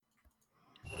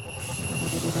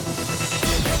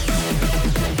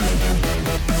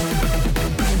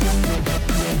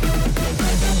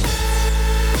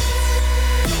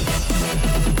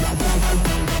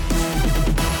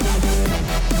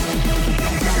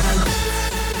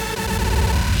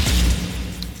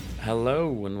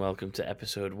Hello and welcome to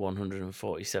episode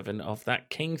 147 of That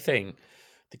King Thing,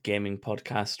 the gaming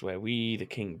podcast where we, the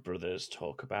King brothers,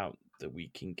 talk about the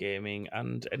week in gaming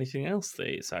and anything else that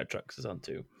it sidetracks us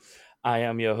onto. I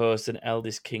am your host and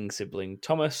eldest King sibling,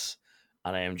 Thomas,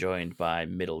 and I am joined by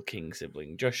middle King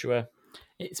sibling, Joshua.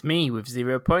 It's me with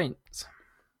 0 points.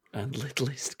 And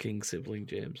littlest King sibling,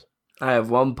 James. I have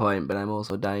 1 point, but I'm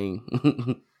also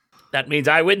dying. That means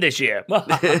I win this year.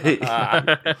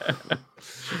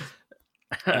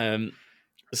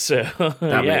 So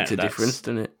that makes a difference,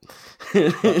 doesn't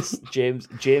it?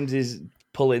 James is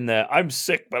pulling the "I'm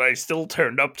sick, but I still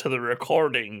turned up to the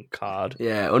recording" card.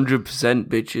 Yeah, 100%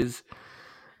 bitches.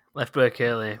 Left work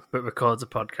early, but records a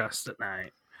podcast at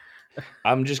night.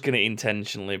 I'm just going to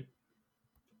intentionally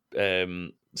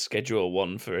schedule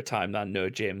one for a time that I know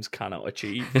James cannot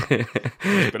achieve. Just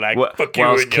be like, fuck you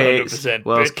and your 100%,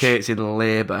 whilst bitch. Kate's in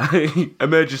labour.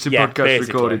 Emergency podcast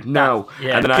recorded now.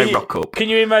 Yeah. And then I rock up. Can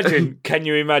you imagine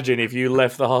if you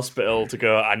left the hospital to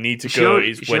go, I need to go,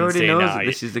 it's Wednesday night.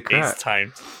 This is the crap. It's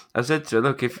time. I said to her,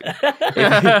 look, if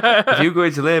you go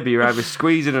into labour, you're either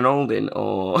squeezing and holding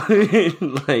or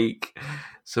like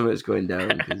something's going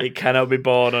down. It cannot be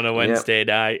born on a Wednesday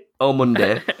night. Or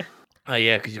Monday. Oh,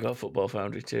 yeah, because you've got Football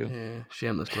Foundry too. Yeah,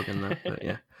 shameless plugging that, but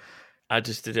yeah. I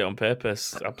just did it on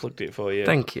purpose. I plugged it for you.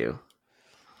 Thank you.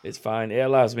 It's fine. It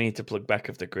allows me to plug Back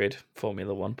of the Grid,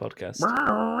 Formula One podcast.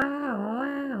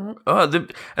 Oh,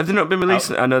 have they not been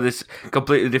releasing... I know this is a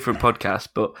completely different podcast,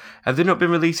 but have they not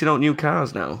been releasing out new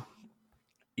cars now?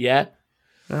 Yeah.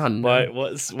 Oh,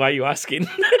 no. Why are you asking?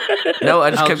 No,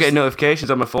 I just kept getting notifications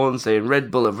on my phone saying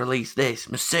Red Bull have released this,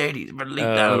 Mercedes have released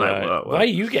that. Right. Like, why are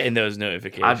you getting those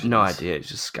notifications? I have no idea. It's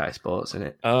just Sky Sports, isn't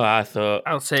it? Oh, I thought...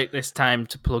 I'll take this time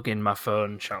to plug in my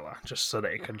phone, shall I? Just so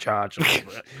that it can charge a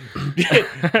little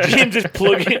bit. James is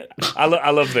plugging...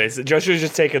 I love this. Joshua's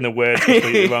just taking the words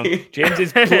completely wrong.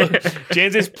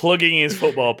 James is plugging his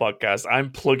football podcast.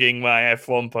 I'm plugging my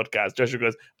F1 podcast. Joshua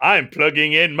goes, I'm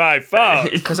plugging in my phone.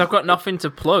 Because I've got nothing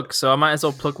to plug, so I might as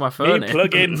well plug my phone in.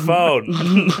 Plug in phone.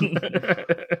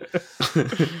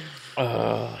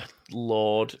 Oh,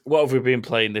 Lord. What have we been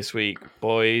playing this week,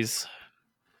 boys?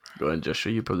 Go on,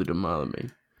 Joshua. You probably done more than me.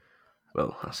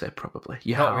 Well, I say probably.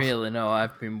 You Not have. really, no.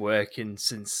 I've been working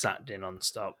since Saturday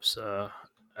non-stop, so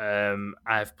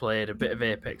I've played a bit of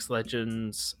Apex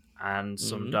Legends and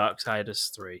some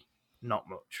Darksiders 3. Not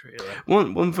much, really.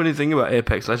 One funny thing about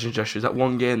Apex Legends, Joshua, is that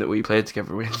one game that we played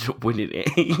together, we ended up winning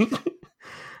it.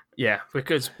 Yeah,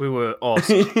 because we were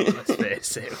awesome, let's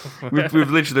face it.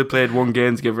 We've literally played one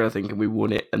game together, I think, and we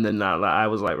won it. And then I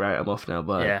was like, right, I'm off now.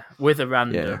 Bye. Yeah, with a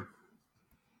random. Yeah.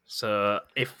 So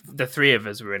if the three of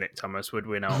us were in it, Thomas, would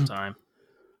win all time.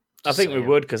 I think we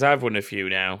would, because I've won a few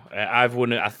now.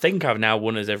 I think I've now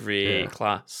won as every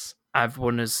class. I've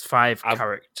won as 5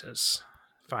 characters.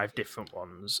 5 different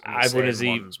ones. I've won as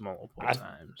ones multiple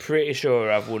times. Pretty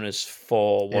sure I've won as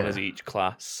 4, one as each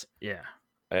class. Yeah.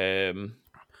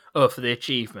 For the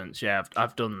achievements, yeah,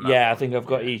 I've done that. Yeah, I think I've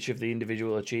got each of the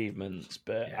individual achievements,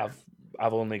 but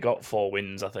I've only got 4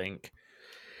 wins, I think.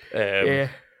 And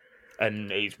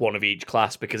it's one of each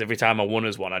class, because every time I won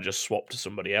as one, I just swapped to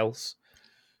somebody else.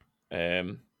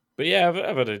 But yeah,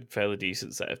 I've had a fairly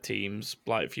decent set of teams,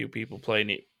 like a few people playing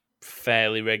it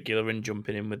fairly regular and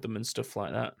jumping in with them and stuff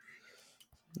like that.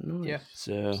 Yeah,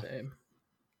 so same.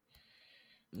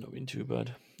 Not been too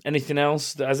bad. Anything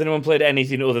else? Has anyone played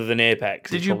anything other than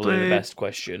Apex? Did you probably play the best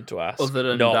question to ask.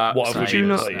 Other than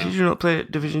Did you not play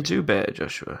Division 2 beta,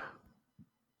 Joshua?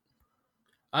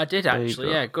 I did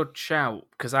actually, yeah, good shout,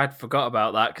 because I'd forgot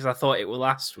about that, because I thought it was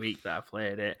last week that I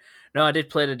played it. No, I did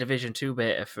play the Division 2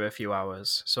 beta for a few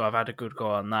hours, so I've had a good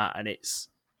go on that, and it's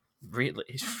really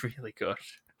good.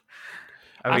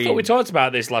 I thought we talked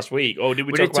about this last week. Or did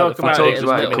we talk about it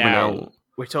coming out?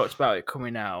 We talked about it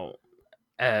coming out.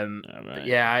 But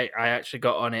yeah, I actually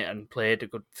got on it and played a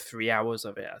good 3 hours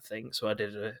of it, I think. So I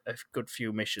did a good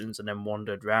few missions and then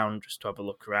wandered around just to have a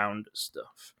look around at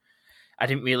stuff. I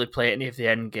didn't really play any of the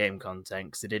end game content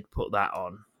because they did put that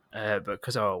on. But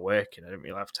because I was working, I didn't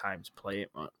really have time to play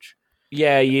it much.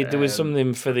 Yeah, there was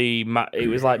something for the... It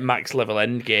was like max level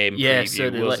end game preview, so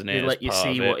they let you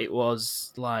see what it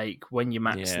was like when you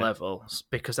max level.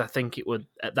 Because I think it would,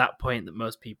 at that point, that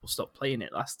most people stopped playing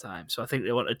it last time. So I think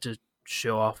they wanted to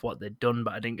show off what they'd done,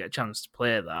 but I didn't get a chance to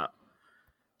play that.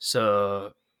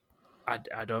 So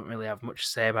I don't really have much to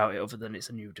say about it other than it's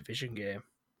a new Division game.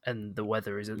 And the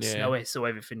weather isn't snowy, so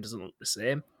everything doesn't look the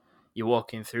same. You're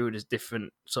walking through, there's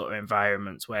different sort of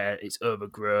environments where it's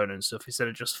overgrown and stuff. Instead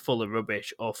of just full of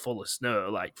rubbish or full of snow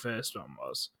like first one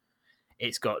was,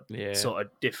 it's got sort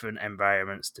of different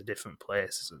environments to different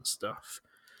places and stuff.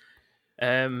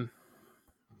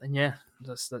 And yeah,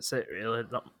 that's it really.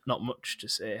 Not much to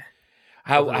say.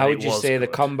 How would you say the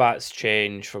combat's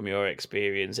changed from your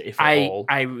experience, if at all?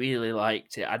 I really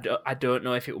liked it. I don't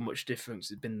know if it was much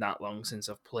difference. It's been that long since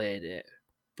I've played it,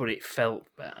 but it felt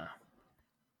better.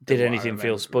 Did anything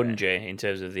feel spongy in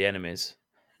terms of the enemies?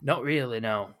 Not really,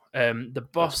 no. The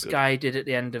boss guy did at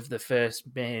the end of the first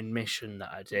main mission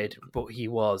that I did, but he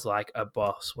was like a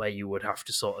boss where you would have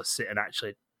to sort of sit and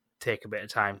actually take a bit of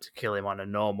time to kill him on a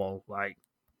normal like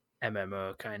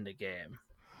MMO kind of game.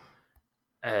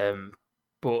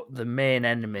 But the main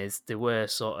enemies, they were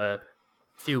sort of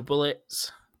few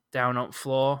bullets down on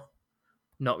floor,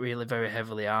 not really very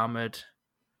heavily armored.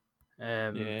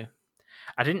 Yeah,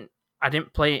 I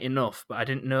didn't play it enough, but I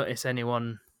didn't notice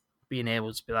anyone being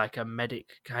able to be like a medic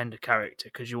kind of character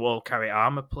because you all carry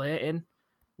armor plating,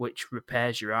 which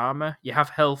repairs your armor. You have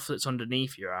health that's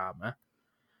underneath your armor,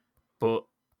 but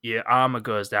your armor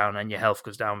goes down and your health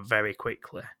goes down very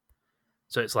quickly.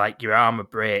 So it's like your armor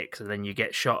breaks and then you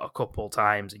get shot a couple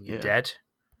times and you're dead.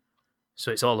 So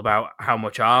it's all about how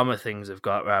much armor things have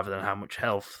got rather than how much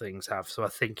health things have. So I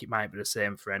think it might be the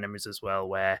same for enemies as well,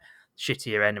 where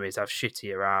shittier enemies have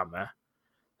shittier armor,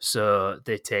 so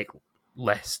they take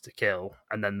less to kill.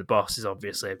 And then the boss is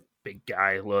obviously a big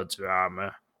guy, loads of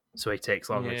armor, so he takes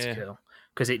longer to kill.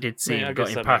 Because it did seem he got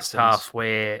him past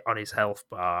halfway on his health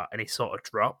bar and he sort of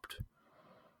dropped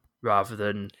rather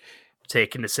than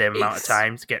taking the same amount of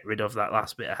time to get rid of that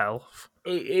last bit of health.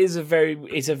 It's a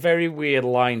very weird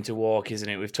line to walk, isn't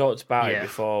it? We've talked about it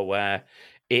before, where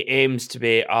it aims to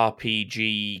be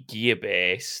RPG gear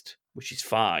based, which is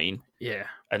fine,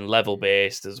 and level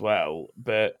based as well.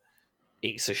 But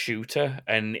it's a shooter,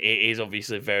 and it is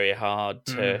obviously very hard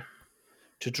to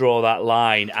draw that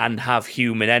line and have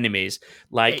human enemies.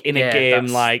 Like in a game,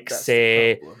 that's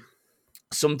say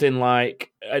something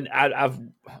like, and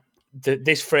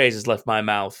this phrase has left my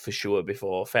mouth for sure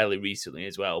before, fairly recently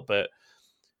as well, but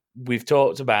we've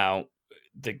talked about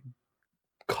the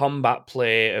combat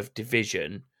play of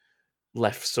Division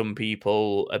left some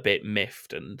people a bit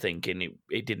miffed and thinking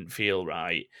it didn't feel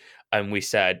right. And we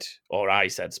said, or I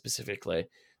said specifically,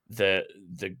 that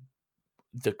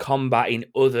the combat in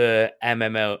other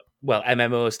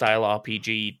MMO style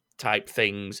RPG type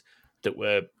things that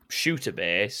were shooter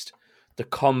based, the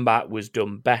combat was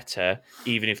done better,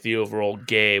 even if the overall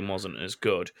game wasn't as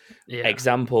good. Yeah.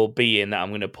 Example being that I'm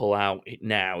going to pull out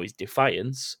now is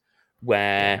Defiance,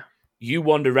 where you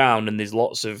wander around and there's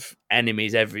lots of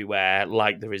enemies everywhere,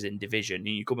 like there is in Division, and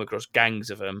you come across gangs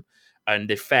of them, and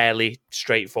they're fairly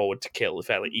straightforward to kill. They're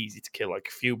fairly easy to kill, like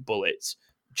a few bullets,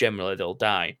 generally they'll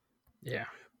die. Yeah.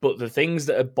 But the things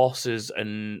that are bosses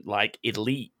and like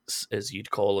elites, as you'd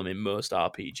call them in most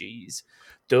RPGs,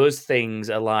 those things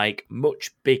are like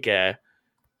much bigger,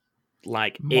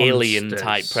 like alien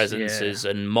type presences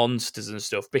and monsters and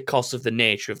stuff because of the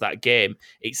nature of that game.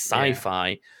 It's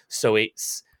sci-fi, so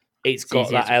it's got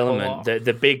that element that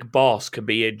the big boss can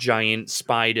be a giant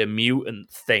spider mutant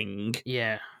thing.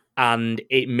 Yeah. And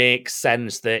it makes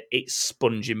sense that it's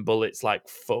sponging bullets like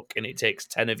fuck, and it takes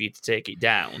 10 of you to take it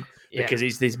down because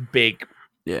it's this big,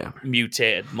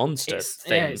 mutated monster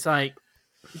thing. Yeah, it's like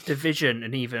Division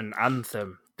and even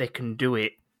Anthem. They can do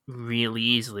it really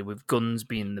easily with guns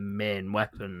being the main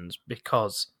weapons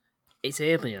because it's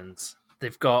aliens.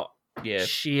 They've got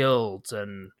shields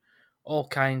and all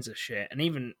kinds of shit. And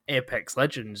even Apex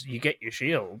Legends, you get your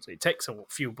shields. It takes a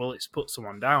few bullets to put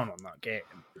someone down on that game.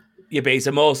 Yeah, but it's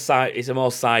a more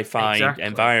sci-fi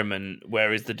environment,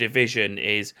 whereas the Division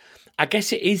is, I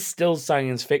guess it is still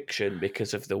science fiction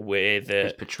because of the way that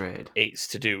it's portrayed. It's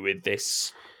to do with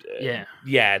this,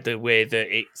 the way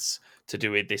that it's to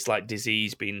do with this like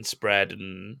disease being spread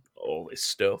and all this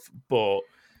stuff. But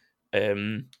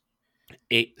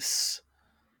it's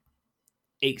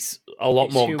a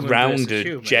lot more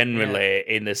grounded generally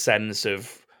in the sense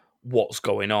of what's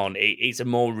going on. It's a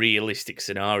more realistic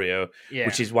scenario,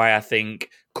 which is why I think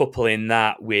coupling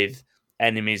that with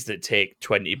enemies that take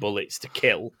 20 bullets to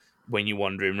kill when you're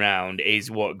wandering around is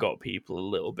what got people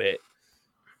a little bit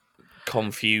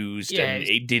confused, and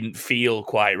it didn't feel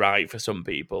quite right for some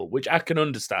people, which I can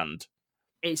understand.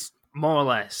 It's more or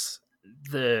less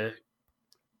the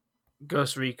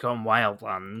Ghost Recon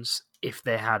Wildlands. If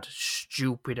they had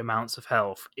stupid amounts of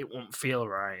health, it wouldn't feel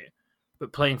right.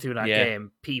 But playing through that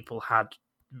game, people had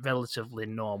relatively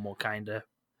normal kind of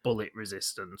bullet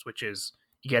resistance, which is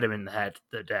you get them in the head,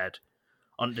 they're dead.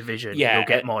 On Division, you'll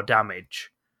get more damage.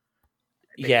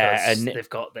 And they've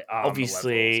got the armor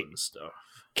obviously levels and stuff.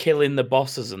 Killing the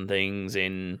bosses and things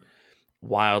in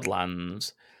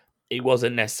Wildlands it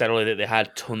wasn't necessarily that they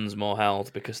had tons more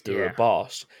health because they were a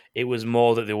boss. It was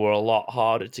more that they were a lot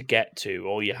harder to get to,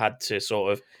 or you had to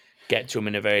sort of get to them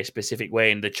in a very specific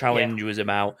way. And the challenge was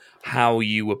about how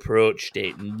you approached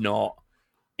it, not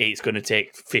it's going to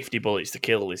take 50 bullets to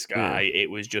kill this guy.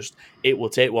 It was just, it will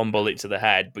take one bullet to the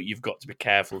head, but you've got to be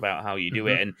careful about how you do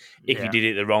it. And if you did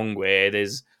it the wrong way,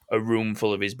 there's a room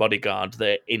full of his bodyguard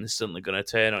that are instantly going to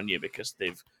turn on you because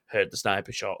they've heard the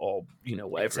sniper shot or,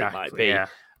 whatever it might be. Yeah.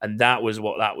 And that was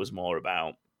what that was more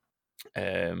about.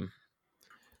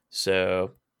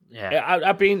 So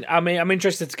I'm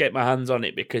interested to get my hands on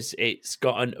it because it's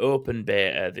got an open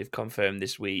beta. They've confirmed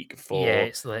this week for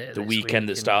the weekend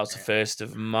that starts the 1st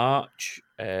of March.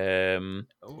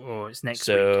 It's next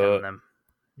weekend then.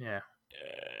 Yeah.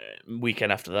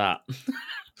 Weekend after that.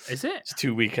 Is it? It's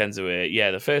 2 weekends away.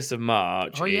 Yeah, the 1st of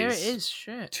March. Oh yeah, it is.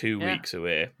 Shit. 2 weeks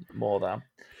away. More than.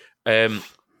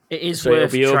 It is. So it'll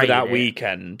be over that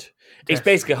weekend. Definitely. It's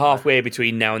basically halfway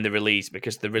between now and the release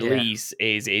because the release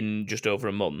is in just over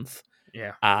a month.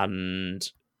 Yeah. And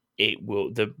it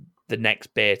will the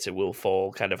next beta will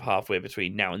fall kind of halfway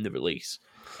between now and the release.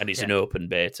 And it's an open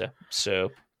beta.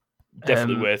 So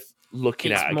definitely worth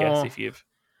looking at, I guess, if you've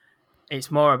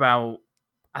it's more about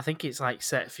I think it's like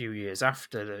set a few years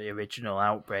after the original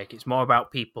Outbreak. It's more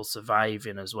about people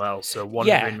surviving as well. So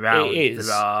wandering around,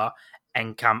 there are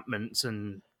encampments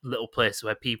and little places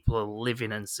where people are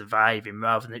living and surviving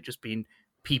rather than it just being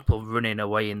people running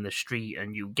away in the street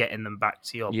and you getting them back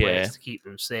to your place to keep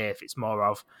them safe. It's more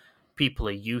of people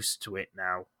are used to it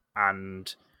now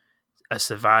and are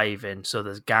surviving. So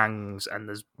there's gangs and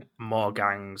there's more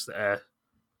gangs that are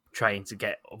trying to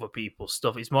get other people's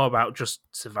stuff. It's more about just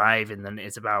surviving than it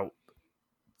is about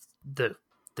the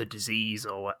disease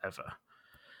or whatever.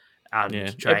 And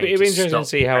it'd be interesting to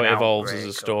see how it evolves as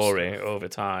a story over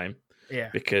time. Yeah,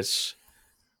 because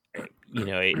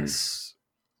it's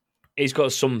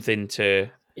got something to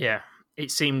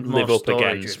it seemed live more up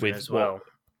against with as well.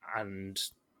 And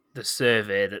the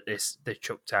survey that they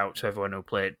chucked out to everyone who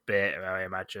played beta, I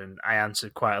imagine, I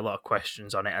answered quite a lot of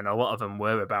questions on it, and a lot of them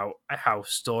were about how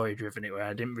story driven it was.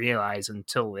 I didn't realize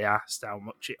until they asked how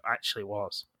much it actually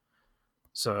was.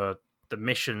 So the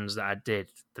missions that I did,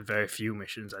 the very few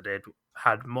missions I did,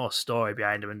 had more story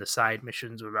behind them, and the side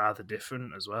missions were rather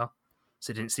different as well. So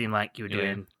it didn't seem like you were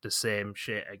doing the same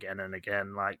shit again and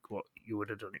again, like what you would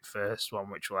have done it first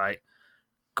one, which like,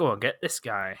 go and get this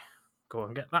guy, go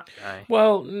and get that guy.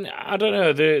 Well, I don't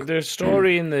know. The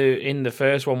story in the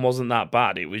first one wasn't that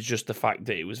bad. It was just the fact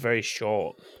that it was very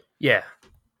short. Yeah,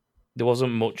 there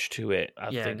wasn't much to it. I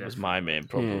think definitely. Was my main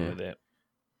problem with it.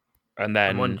 And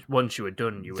then once you were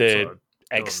done, you were sort of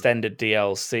extended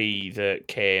DLC that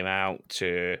came out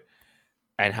to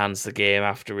enhance the game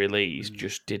after release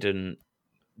just didn't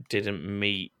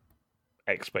meet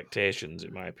expectations,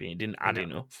 in my opinion. It didn't add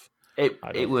enough.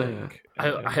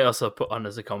 I also put on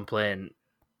as a complaint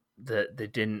that they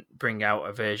didn't bring out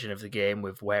a version of the game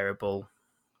with wearable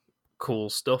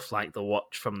cool stuff like the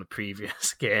watch from the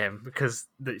previous game, because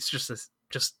it's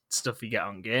just stuff you get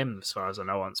on games as far as I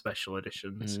know on special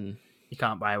editions. You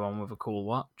can't buy one with a cool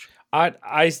watch.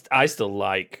 I still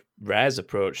like Rare's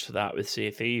approach to that with Sea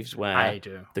of Thieves, where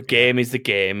the game is the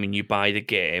game and you buy the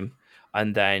game,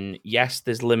 and then yes,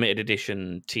 there's limited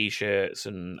edition T-shirts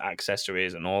and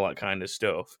accessories and all that kind of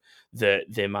stuff that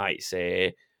they might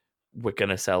say we're going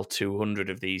to sell 200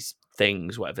 of these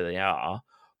things, whatever they are,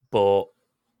 but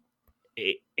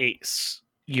it's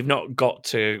you've not got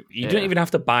to. You don't even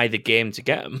have to buy the game to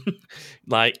get them.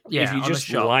 Like if you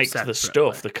just liked the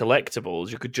stuff, the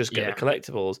collectibles, you could just get the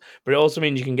collectibles. But it also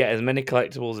means you can get as many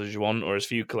collectibles as you want, or as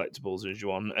few collectibles as you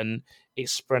want, and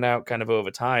it's spread out kind of over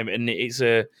time. And it's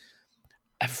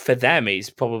for them, it's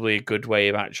probably a good way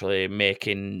of actually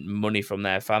making money from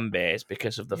their fan base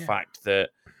because of the fact that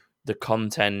the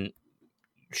content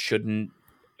shouldn't,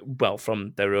 well,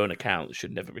 from their own account,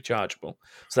 should never be chargeable.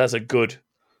 So that's a good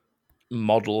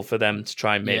model for them to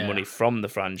try and make money from the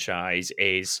franchise,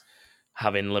 is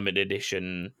having limited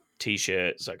edition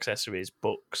T-shirts, accessories,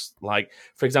 books. Like,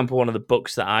 for example, one of the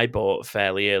books that I bought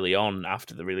fairly early on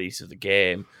after the release of the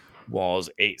game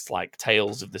it's like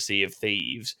Tales of the Sea of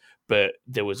Thieves, but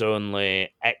there was only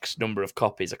X number of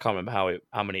copies. I can't remember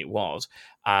how many it was,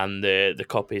 and the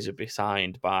copies would be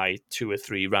signed by 2 or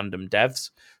 3 random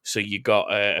devs. So you got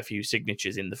a few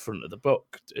signatures in the front of the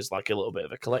book as like a little bit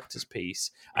of a collector's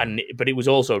piece, but it was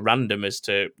also random as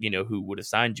to who would have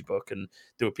signed your book, and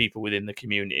there were people within the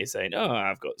community saying, "Oh,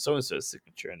 I've got so and so's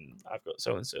signature, and I've got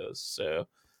so and so's." So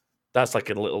that's like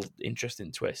a little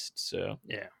interesting twist. So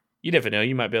you never know.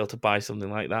 You might be able to buy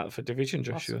something like that for Division,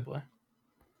 Joshua.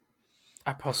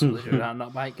 I possibly do that and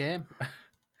not buy a game.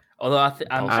 Although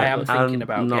I am thinking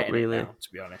about getting really, it now,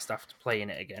 to be honest, after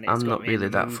playing it again. I'm not really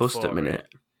that fussed at minute.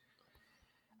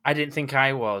 I didn't think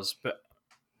I was, but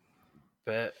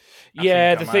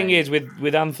yeah, the thing is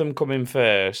with Anthem coming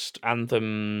first,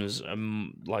 Anthem's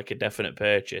like a definite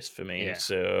purchase for me.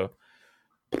 So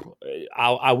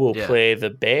I will play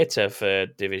the beta for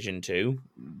Division 2.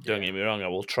 Don't get me wrong, I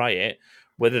will try it.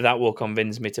 Whether that will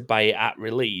convince me to buy it at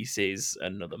release is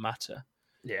another matter.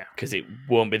 Yeah, because it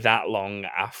won't be that long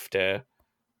after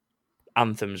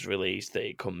Anthem's release that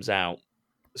it comes out.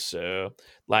 So,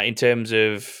 like in terms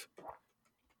of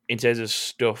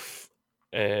stuff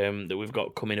that we've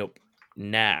got coming up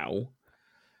now,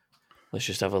 let's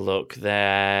just have a look.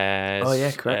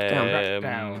 There's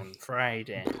Crackdown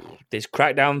Friday. There's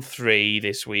Crackdown 3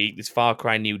 this week. There's Far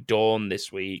Cry New Dawn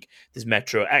this week. There's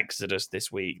Metro Exodus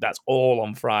this week. That's all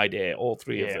on Friday. All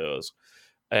three of those.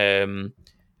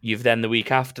 You've then the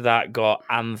week after that got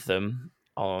Anthem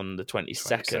on the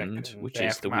 22nd, which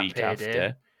is the week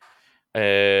after.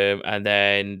 And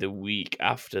then the week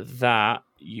after that,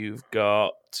 you've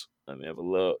got... Let me have a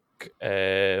look.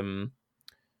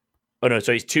 Oh, no,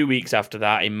 so it's 2 weeks after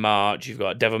that. In March, you've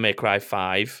got Devil May Cry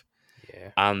 5.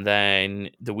 Yeah. And then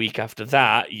the week after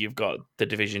that, you've got The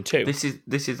Division 2.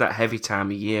 This is that heavy time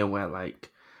of year where,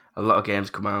 like, a lot of games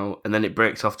come out, and then it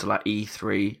breaks off to, like,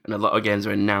 E3, and a lot of games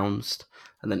are announced,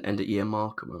 and then end of year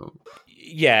mark come out.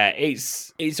 Yeah,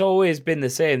 it's always been the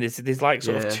same. There's like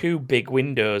sort of two big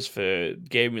windows for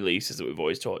game releases that we've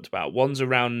always talked about. One's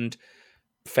around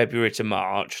February to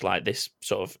March, like this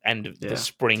sort of end of the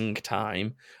spring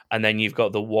time, and then you've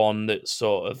got the one that's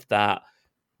sort of that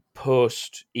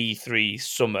post E3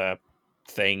 summer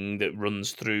thing that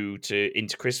runs through to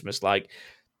into Christmas, like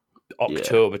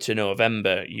October to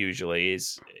November. Usually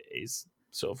is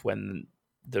sort of when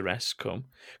the rest come,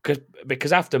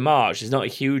 because after March there's not a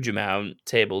huge amount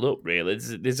tabled up really.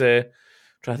 There's a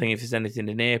trying to think if there's anything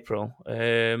in April.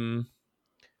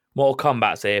 Mortal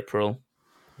Kombat's April.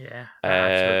 Yeah,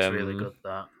 that looks really good.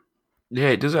 That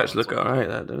it does actually look alright.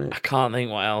 That doesn't it? I can't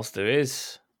think what else there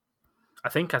is. I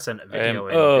think I sent a video.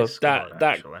 In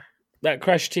that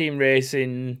Crash Team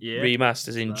Racing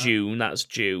remasters in June. That's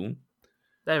June.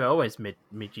 They're always mid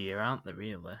year, aren't they?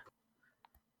 Really?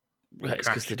 It's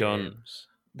because they don't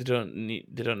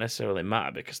necessarily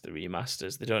matter because the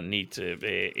remasters. They don't need to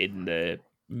be in the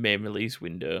main release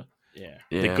window. Yeah.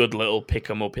 The good little pick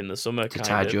them up in the summer to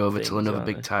tide you over till another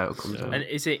big title comes out. And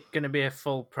is it going to be a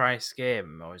full price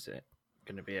game, or is it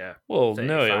going to be a? Well,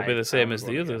 no, it'll be the same as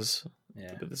the others. Yeah,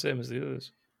 it'll be the same as the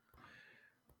others.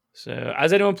 So,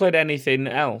 has anyone played anything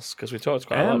else? Because we talked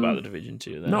quite a lot about the Division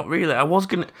 2. Then. Not really.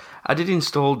 I did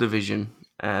install Division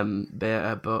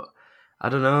beta, but I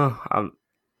don't know.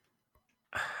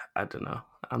 I don't know.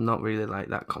 I'm not really like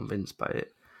that convinced by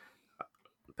it.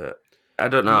 But I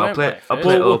don't know.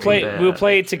 We'll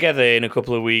play it together in a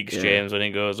couple of weeks, James, when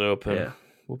it goes open. Yeah.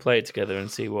 We'll play it together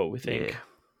and see what we think.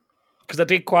 Because I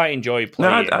did quite enjoy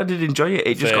playing. No, I did enjoy it.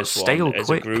 It just got stale quick. As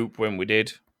a group when we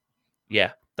did.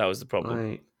 Yeah, that was the problem.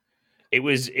 Right. It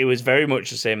was very much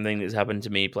the same thing that's happened to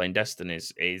me playing Destiny.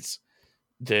 Is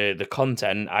the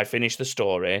content? I finished the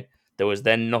story. There was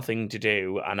then nothing to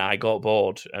do, and I got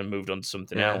bored and moved on to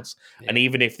something else. Yeah. And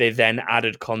even if they then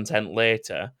added content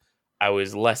later, I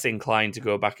was less inclined to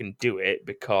go back and do it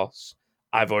because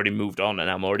I've already moved on and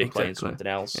I'm already playing something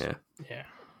else. Yeah,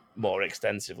 more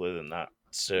extensively than that.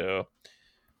 So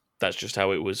that's just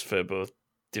how it was for both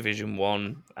Division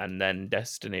 1 and then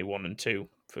Destiny 1 and 2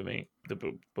 for me. They're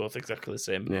both exactly the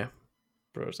same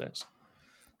process.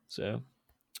 So,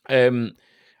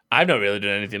 I've not really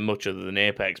done anything much other than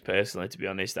Apex personally, to be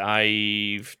honest.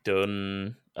 I've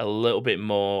done a little bit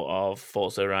more of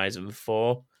Forza Horizon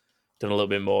 4, done a little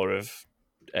bit more of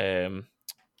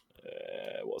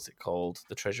what's it called?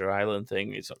 The Treasure Island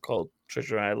thing. It's not called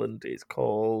Treasure Island, it's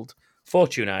called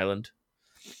Fortune Island.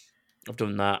 I've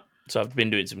done that. So I've been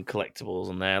doing some collectibles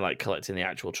on there, like collecting the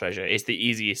actual treasure. It's the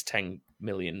easiest 10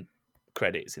 million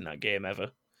credits in that game ever.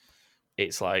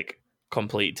 It's like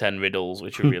complete 10 riddles,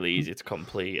 which are really easy to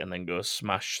complete, and then go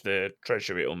smash the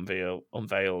treasure it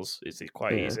unveils. It's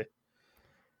quite easy.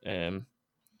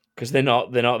 Because they're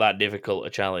not that difficult a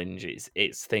challenge.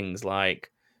 It's things like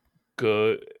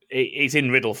it's in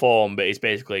riddle form, but it's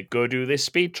basically go do this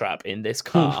speed trap in this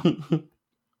car.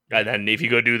 And then if you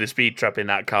go do the speed trap in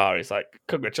that car, it's like,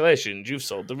 congratulations, you've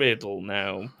solved the riddle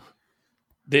now.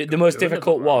 The most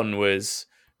difficult one was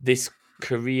this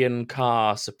Korean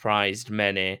car surprised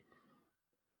many,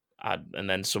 and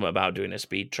then something about doing a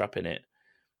speed trap in it.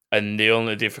 And the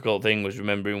only difficult thing was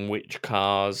remembering which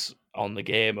cars on the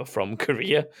game are from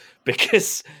Korea,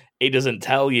 because it doesn't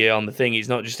tell you on the thing. It's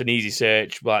not just an easy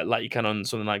search, but like you can on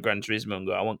something like Gran Turismo and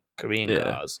go, I want Korean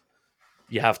cars.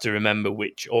 You have to remember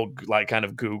which, or like kind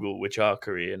of Google which are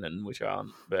Korean and which aren't.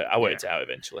 But I worked it out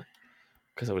eventually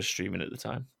because I was streaming at the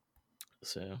time.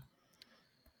 So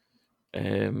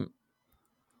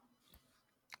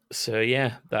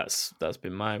yeah, that's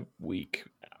been my week.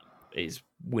 Is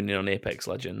winning on Apex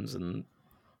Legends and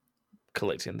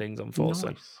collecting things on Forza.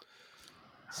 Nice.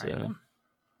 So yeah,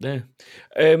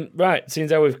 right.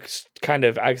 Seems how we've kind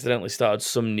of accidentally started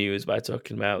some news by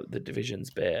talking about the Division's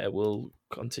beta, we'll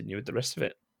continue with the rest of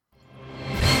it.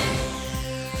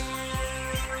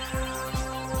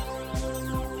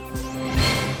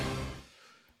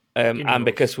 And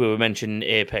because we were mentioning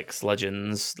Apex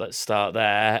Legends, let's start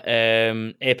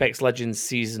there. Apex Legends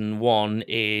Season 1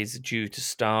 is due to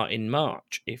start in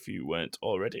March, if you weren't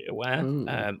already aware.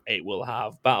 It will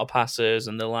have battle passes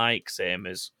and the like, same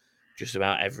as just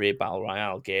about every Battle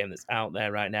Royale game that's out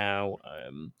there right now.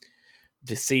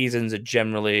 The seasons are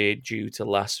generally due to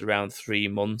last around 3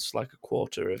 months, like a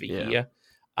quarter of a year.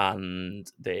 And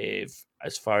they've,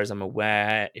 as far as I'm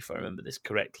aware, if I remember this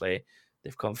correctly,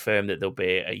 they've confirmed that there'll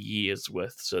be a year's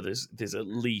worth. So there's at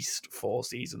least 4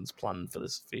 seasons planned for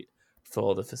this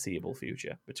for the foreseeable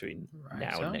future between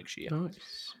now and next year.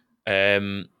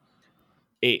 Nice.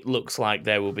 It looks like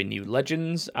there will be new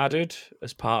legends added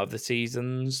as part of the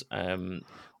seasons,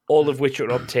 all of which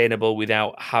are obtainable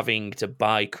without having to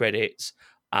buy credits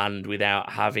and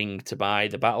without having to buy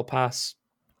the battle pass.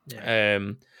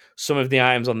 Some of the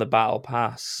items on the battle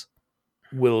pass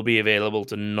will be available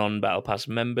to non-battle pass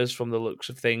members from the looks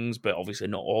of things, but obviously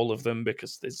not all of them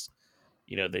because there's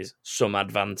some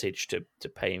advantage to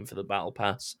paying for the battle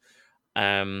pass.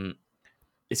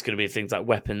 It's going to be things like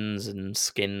weapons and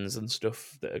skins and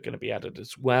stuff that are going to be added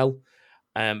as well.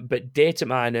 But data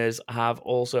miners have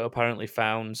also apparently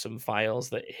found some files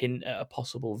that hint at a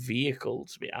possible vehicle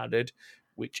to be added,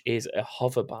 which is a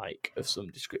hover bike of some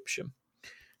description.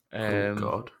 Oh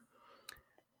God.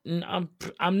 I'm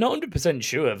not 100%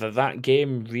 sure that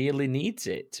game really needs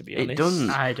it, to be honest. It doesn't.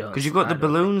 I don't. Because you've got the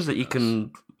balloons that you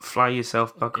can fly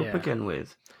yourself back up again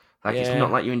with. It's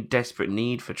not like you're in desperate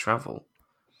need for travel.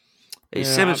 It's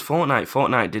same as Fortnite.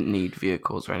 Fortnite didn't need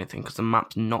vehicles or anything because the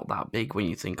map's not that big when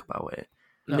you think about it.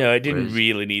 No, it didn't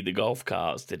really need the golf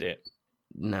carts, did it?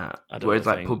 Nah. Whereas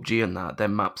like PUBG and that, their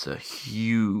maps are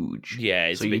huge. Yeah,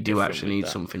 it's so you do actually need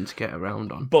something to get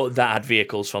around on. But that had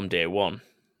vehicles from day one.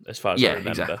 As far as I remember.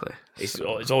 Exactly.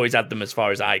 It's always had them as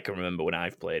far as I can remember when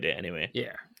I've played it anyway.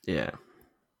 Yeah.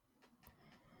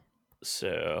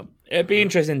 So it'd be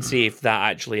interesting to see if that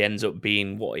actually ends up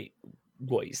being what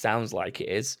it sounds like it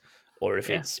is, or if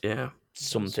it's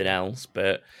something else.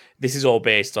 But this is all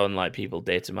based on like people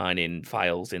data mining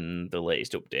files in the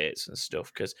latest updates and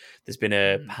stuff, because there's been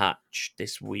a patch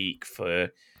this week for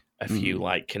a few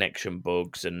like connection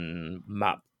bugs and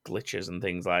map glitches and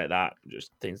things like that,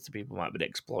 just things that people might have been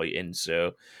exploiting.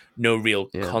 So no real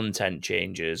content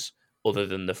changes other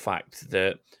than the fact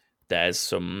that there's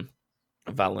some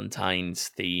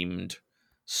Valentine's themed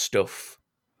stuff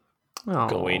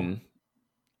going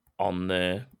on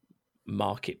the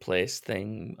marketplace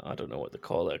thing. I don't know what they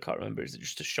call it. I can't remember. Is it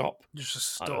just a shop? Just a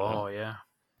store,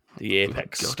 The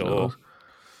Apex store. Knows.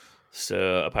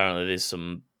 So apparently there's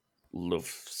some love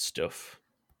stuff.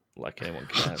 Like anyone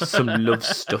can have some love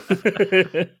stuff.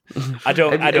 I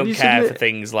don't care for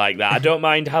things like that. I don't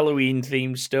mind Halloween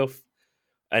themed stuff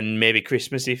and maybe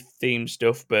Christmassy themed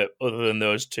stuff, but other than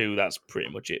those two, that's pretty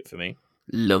much it for me.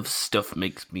 Love stuff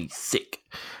makes me sick.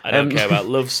 I don't care about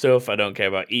love stuff. I don't care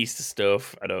about Easter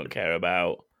stuff. I don't care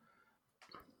about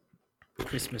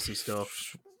Christmassy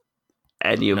stuff.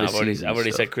 Any of I've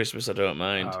already said Christmas. I don't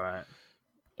mind. All right.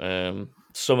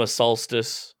 Summer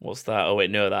solstice. What's that? Oh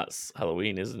wait, no, that's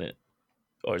Halloween, isn't it?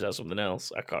 Or is that something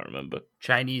else? I can't remember.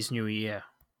 Chinese New Year.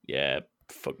 Yeah,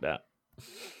 fuck that.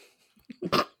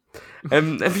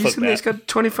 Have you seen that it's got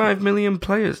 25 million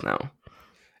players now?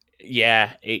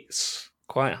 Yeah, it's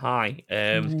quite high.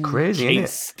 Crazy, isn't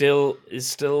it? It's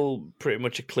still pretty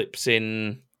much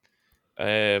eclipsing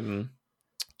Fortnite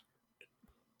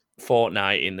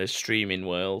in the streaming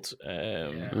world.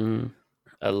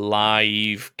 A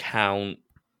live count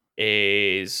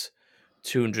is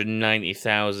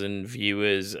 290,000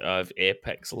 viewers of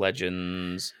Apex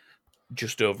Legends,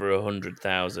 just over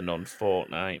 100,000 on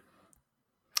Fortnite.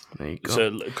 There you go.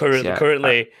 So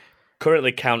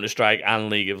currently Counter-Strike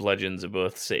and League of Legends are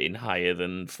both sitting higher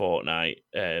than Fortnite,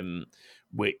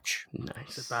 which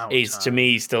is to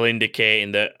me still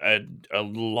indicating that a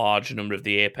large number of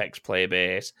the Apex player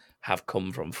base have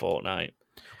come from Fortnite,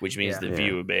 which means the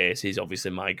viewer base is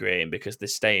obviously migrating because they're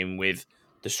staying with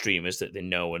the streamers that they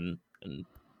know and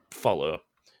follow.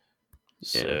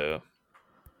 So,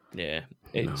 yeah,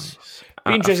 it's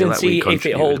be interesting to see if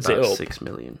it holds it up. 6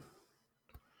 million.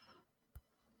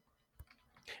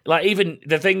 Like, even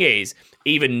the thing is,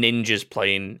 even Ninja's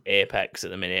playing Apex at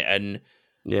the minute, and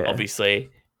obviously,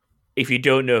 if you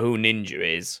don't know who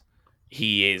Ninja is,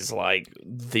 he is like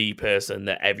the person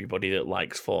that everybody that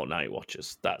likes Fortnite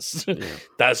watches. That's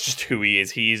just who he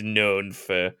is. He is known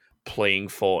for playing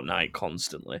Fortnite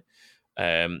constantly.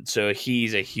 So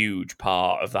he's a huge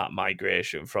part of that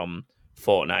migration from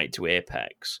Fortnite to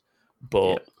Apex.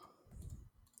 But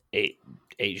it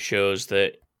shows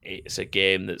that it's a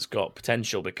game that's got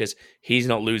potential because he's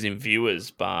not losing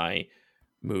viewers by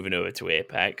moving over to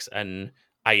Apex, and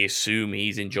I assume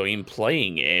he's enjoying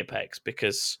playing Apex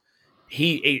because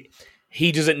he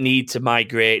doesn't need to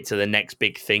migrate to the next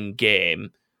big thing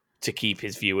game to keep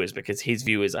his viewers because his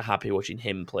viewers are happy watching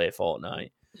him play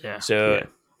Fortnite.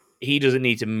 He doesn't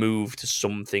need to move to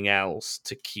something else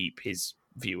to keep his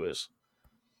viewers.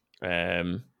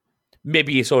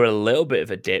 Maybe you saw a little bit of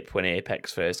a dip when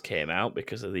Apex first came out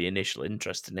because of the initial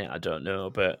interest in it. I don't know.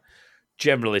 But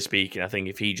generally speaking, I think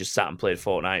if he just sat and played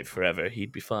Fortnite forever,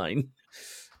 he'd be fine.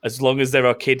 As long as there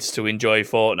are kids to enjoy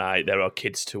Fortnite, there are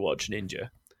kids to watch Ninja.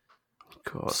 Of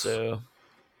course. So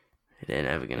it ain't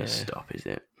ever going to stop, is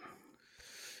it?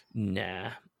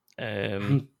 Nah.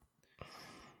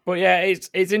 But yeah, it's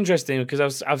interesting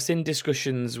because I've seen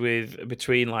discussions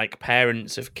between like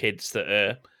parents of kids that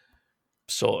are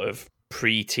sort of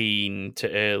pre-teen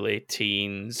to early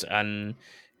teens, and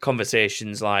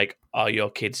conversations like, are your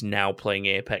kids now playing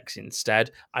Apex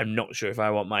instead? I'm not sure if I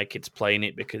want my kids playing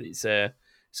it because it's a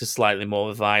slightly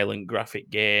more violent graphic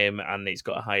game and it's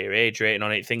got a higher age rating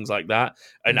on it, things like that.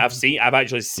 And I've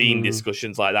actually seen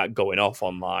discussions like that going off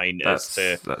online as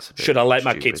to should I let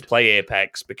my kids play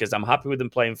Apex because I'm happy with them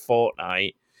playing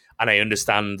Fortnite and I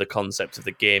understand the concept of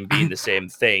the game being the same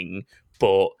thing,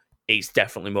 but it's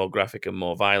definitely more graphic and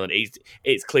more violent.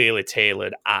 It's clearly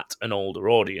tailored at an older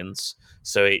audience.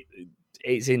 So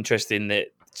it's interesting that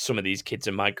some of these kids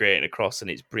are migrating across and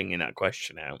it's bringing that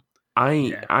question out.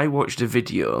 I watched a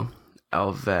video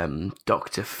of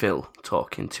Dr. Phil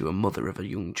talking to a mother of a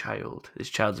young child. This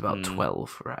child's about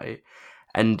 12, right?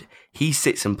 And he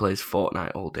sits and plays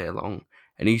Fortnite all day long.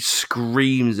 And he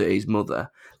screams at his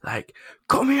mother, like,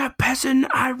 "Come here, peasant,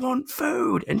 I want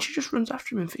food." And she just runs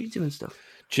after him and feeds him and stuff.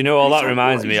 Do you know what that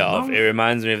reminds me of? It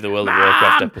reminds me of the World of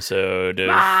Warcraft episode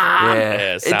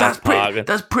of South Park.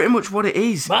 That's pretty much what it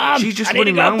is. Mom, she's just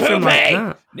running around for him like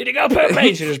that. Need to go poop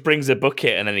me. She just brings a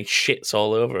bucket and then he shits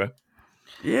all over her.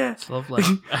 Yeah. It's lovely.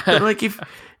 But like if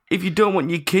you don't want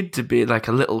your kid to be like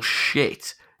a little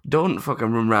shit, don't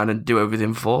fucking run around and do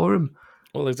everything for him.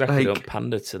 Well, exactly. Don't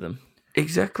pander to them.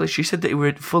 Exactly. She said that he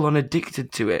were full on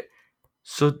addicted to it.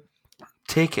 So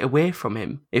take it away from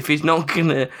him. If he's not going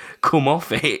to come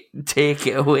off it, take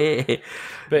it away.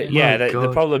 But yeah,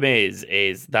 the problem is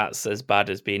that's as bad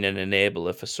as being an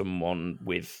enabler for someone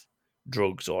with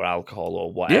drugs or alcohol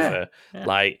or whatever. Yeah.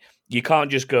 Like, you can't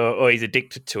just go, oh, he's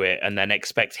addicted to it, and then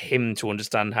expect him to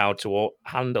understand how to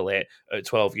handle it at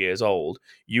 12 years old.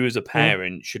 You as a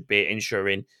parent should be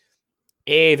ensuring,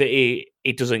 A, that he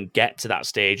doesn't get to that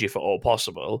stage if at all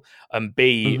possible, and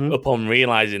B, upon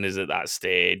realising he's at that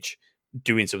stage,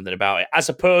 doing something about it. I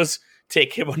suppose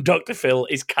taking him on Dr. Phil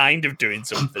is kind of doing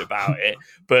something about it,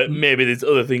 but maybe there's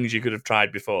other things you could have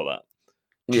tried before that.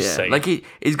 Just saying. Like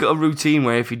he's got a routine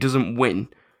where if he doesn't win,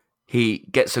 he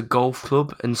gets a golf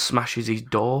club and smashes his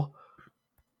door.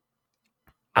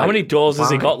 How many doors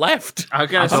has he got left? How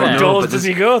many doors does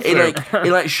he go through?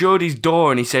 He showed his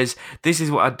door and he says, "This is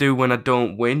what I do when I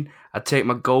don't win. I take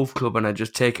my golf club and I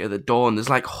just take it at the door, and there's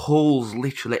like holes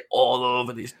literally all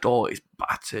over this door. It's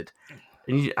battered."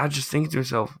 And I just think to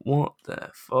myself, what the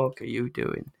fuck are you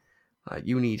doing? Like,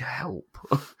 you need help.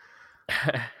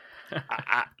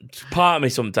 Part of me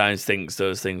sometimes thinks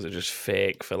those things are just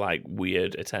fake for like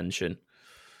weird attention.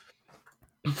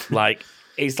 Like,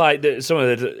 it's like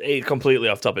it's completely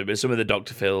off topic, but some of the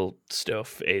Dr. Phil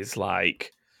stuff is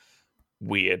like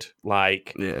weird.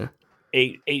 Like,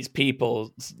 it's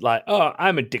people like, oh,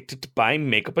 I'm addicted to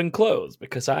buying makeup and clothes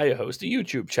because I host a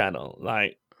YouTube channel.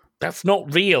 Like, that's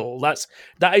not real.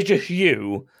 That is just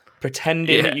you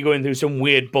pretending that you're going through some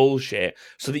weird bullshit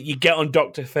so that you get on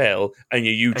Dr. Phil and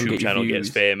your YouTube channel gets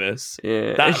famous.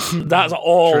 Yeah. That's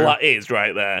all that is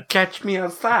right there. Catch me on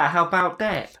fire. How about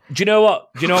that? Do you know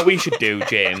what we should do,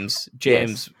 James?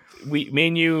 James, me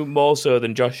and you more so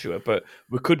than Joshua, but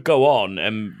we could go on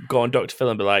Dr. Phil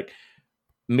and be like,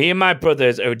 me and my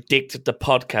brothers are addicted to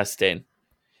podcasting.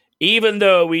 even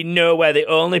though we know we're the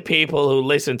only people who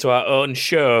listen to our own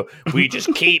show, we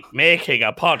just keep making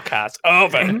a podcast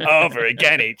over and over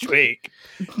again each week.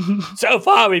 So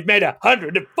far, we've made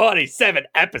 147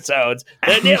 episodes.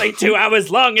 They're nearly 2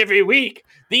 hours long every week.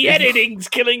 The editing's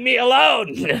killing me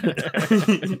alone.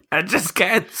 I just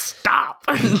can't stop.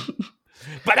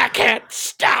 But I can't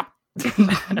stop.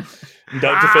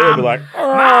 Dr. Phil will be like,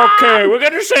 okay, we're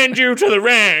going to send you to the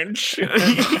ranch.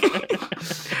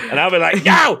 And I'll be like,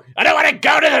 no, I don't want to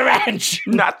go to the ranch.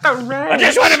 Not the ranch. I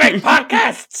just want to make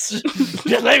podcasts.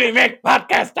 Just let me make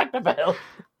podcasts, Dr. Phil.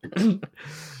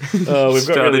 Oh, we've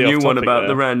got Start really a new one about there.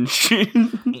 the ranch.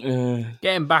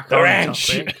 Getting back The on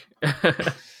ranch.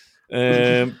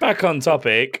 topic. Back on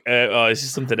topic. This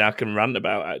is something I can rant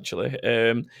about, actually.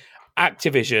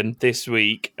 Activision this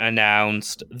week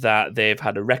announced that they've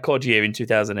had a record year in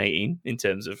 2018 in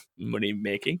terms of money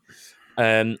making,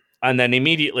 and then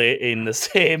immediately in the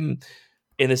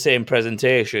same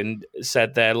presentation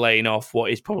said they're laying off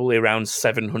what is probably around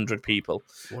 700 people.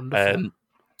 Wonderful.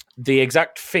 The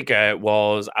exact figure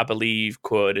was, I believe,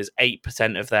 quoted as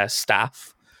 8% of their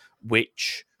staff,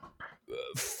 which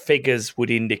figures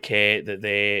would indicate that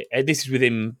this is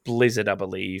within Blizzard, I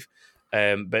believe.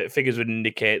 But figures would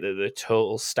indicate that the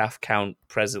total staff count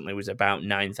presently was about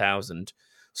 9,000.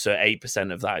 So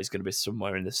 8% of that is going to be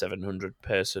somewhere in the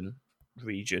 700-person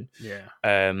region. Yeah.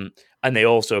 And they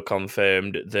also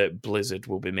confirmed that Blizzard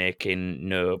will be making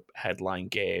no headline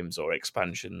games or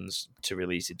expansions to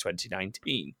release in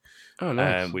 2019. Oh,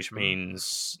 nice. Which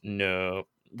means nothing.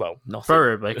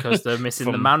 Probably because they're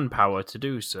missing the manpower to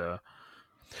do so.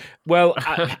 Well,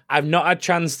 I've not had a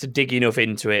chance to dig enough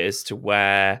into it as to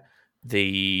where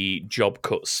the job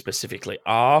cuts specifically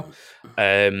are.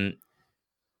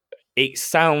 It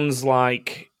sounds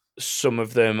like some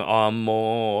of them are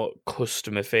more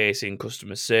customer facing,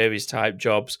 customer service type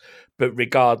jobs, but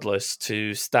regardless,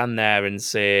 to stand there and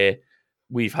say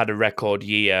we've had a record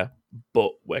year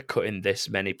but we're cutting this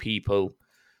many people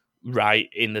right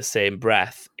in the same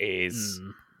breath is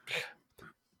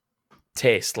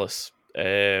tasteless.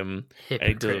 And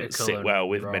it doesn't sit well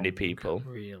with many people.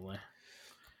 Really.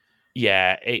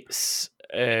 Yeah, it's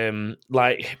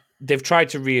like they've tried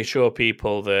to reassure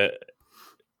people that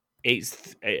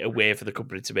it's a way for the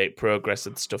company to make progress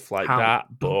and stuff like that,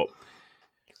 but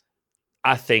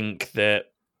I think that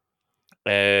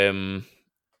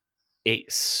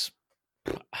it's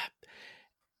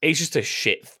just a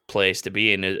shit place to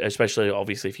be in, especially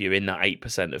obviously if you're in that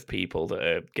 8% of people that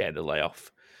are getting a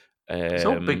layoff. It's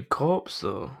all big corps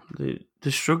though.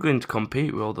 They're struggling to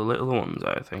compete with all the little ones,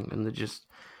 I think, and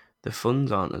the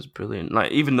funds aren't as brilliant.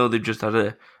 Like, even though they've just had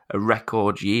a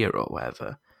record year or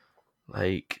whatever,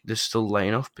 like, they're still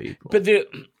laying off people. But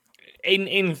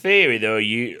in theory, though,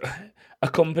 a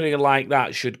company like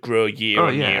that should grow year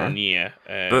on year.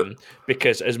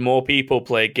 Because as more people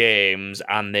play games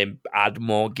and they add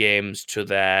more games to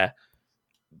their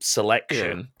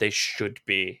selection, they should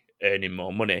be earning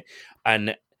more money.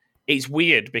 And it's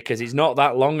weird because it's not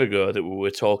that long ago that we were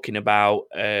talking about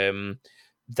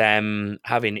them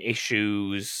having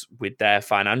issues with their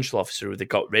financial officer who they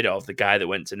got rid of, the guy that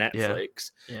went to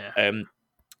Netflix,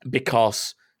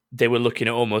 because they were looking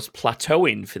at almost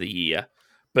plateauing for the year,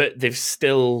 but they've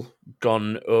still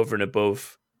gone over and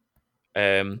above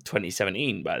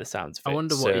 2017 by the sounds of it. I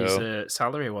wonder what his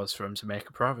salary was for him to make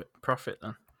a profit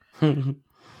then.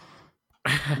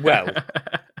 Well,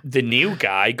 the new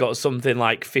guy got something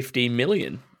like $15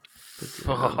 million.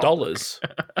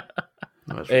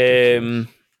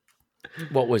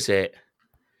 What was it?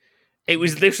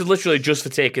 This was literally just for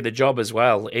taking the job as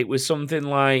well. It was something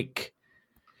like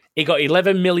he got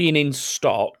 11 million in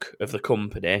stock of the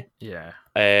company. Yeah.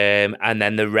 And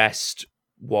then the rest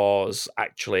was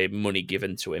actually money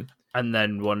given to him. And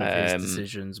then one of his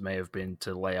decisions may have been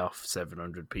to lay off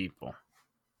 700 people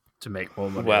to make more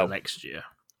money next year.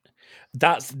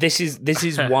 This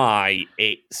is why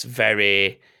it's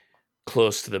very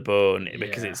close to the bone,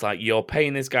 because it's like you're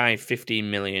paying this guy $15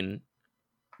 million.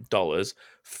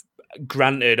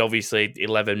 Granted, obviously,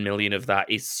 11 million of that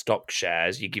is stock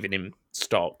shares. You're giving him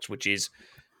stocks, which is,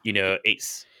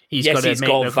 it's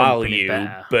got value,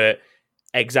 but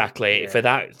exactly for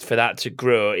that to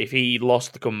grow, if he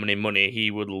lost the company money,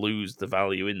 he would lose the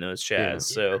value in those shares.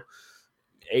 So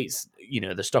it's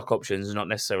the stock options are not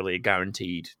necessarily a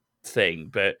guaranteed thing,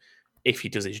 but if he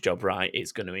does his job right,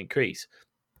 it's going to increase.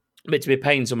 But to be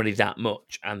paying somebody that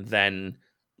much and then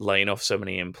laying off so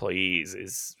many employees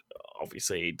is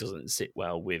obviously, it doesn't sit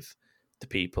well with the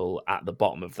people at the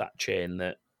bottom of that chain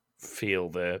that feel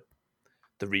the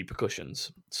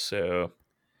repercussions. So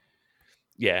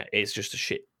yeah, it's just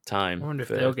a time. I wonder if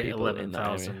they'll get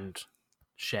 11,000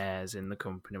 shares in the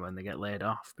company when they get laid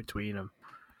off between them.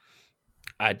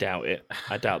 I doubt it.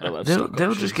 I doubt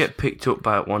they'll just get picked up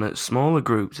by one of smaller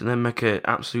groups and then make an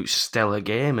absolute stellar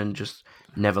game and just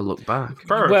never look back.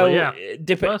 Probably, yeah.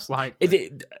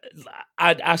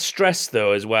 I stress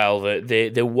though as well that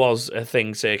there was a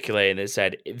thing circulating that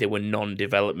said there were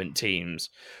non-development teams,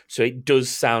 so it does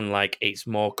sound like it's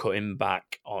more cutting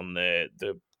back on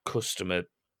the customer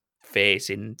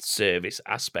facing service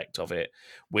aspect of it.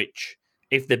 Which,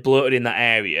 if they're bloated in that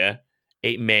area,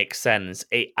 it makes sense.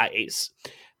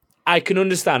 I can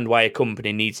understand why a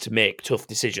company needs to make tough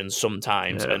decisions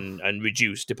sometimes and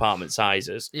reduce department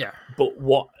sizes. Yeah. But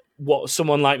what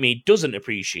someone like me doesn't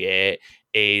appreciate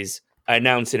is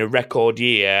announcing a record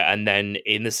year and then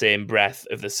in the same breath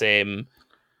of the same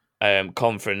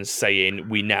conference saying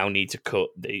we now need to cut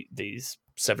these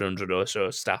 700 or so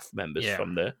staff members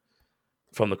from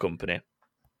the company.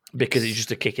 Because it's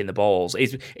just a kick in the balls.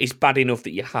 It's bad enough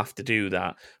that you have to do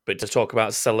that, but to talk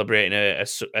about celebrating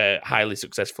a highly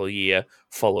successful year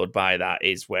followed by that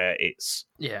is where it's...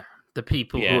 Yeah, the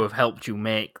people who have helped you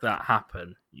make that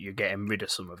happen, you're getting rid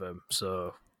of some of them,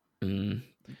 so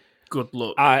good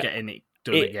luck getting it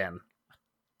done again.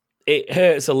 It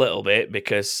hurts a little bit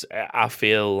because I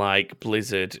feel like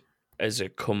Blizzard as a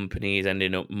company is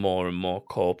ending up more and more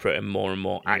corporate and more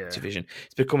Activision.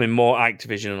 It's becoming more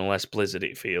Activision and less Blizzard,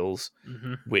 it feels,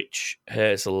 which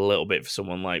hurts a little bit for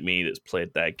someone like me that's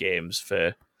played their games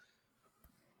for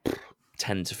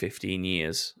 10 to 15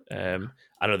 years. I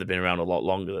know they've been around a lot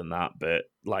longer than that, but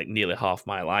like nearly half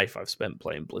my life I've spent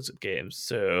playing Blizzard games,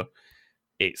 so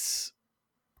it's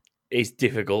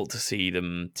difficult to see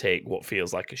them take what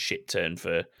feels like a shit turn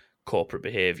for corporate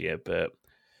behaviour, but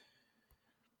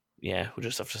yeah, we'll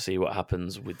just have to see what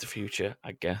happens with the future,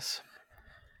 I guess.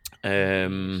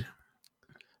 In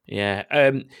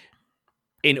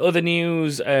other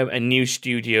news, a new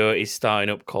studio is starting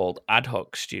up called Ad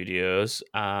Hoc Studios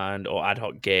or Ad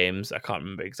Hoc Games. I can't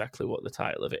remember exactly what the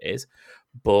title of it is,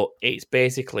 but it's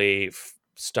basically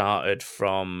started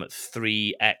from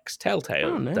 3X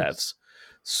Telltale devs.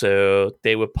 So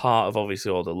they were part of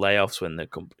obviously all the layoffs when the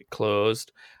company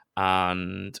closed,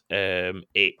 and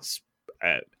it's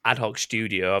Ad Hoc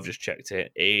Studio, I've just checked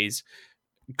it, is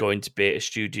going to be a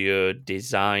studio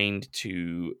designed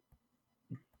to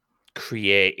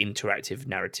create interactive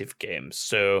narrative games.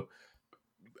 So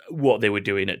what they were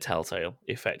doing at Telltale,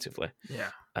 effectively. Yeah.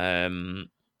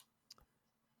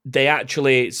 They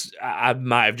actually, I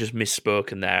might have just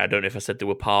misspoken there. I don't know if I said they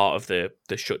were part of the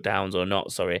shutdowns or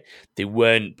not. Sorry. They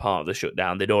weren't part of the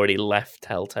shutdown. They'd already left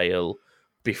Telltale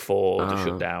before the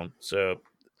shutdown. So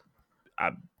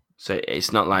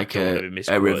it's not like a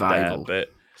revival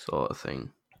sort of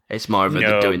thing. It's more of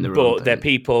they're doing the wrong thing. But they're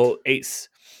people. It's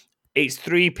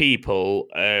 3 people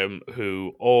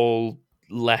who all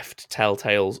left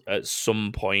Telltale at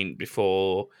some point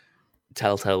before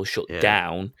Telltale shut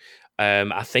down.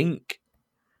 I think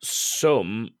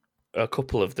a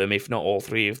couple of them, if not all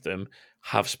 3 of them,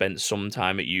 have spent some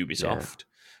time at Ubisoft.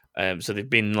 So they've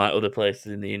been like other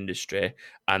places in the industry,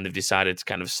 and they've decided to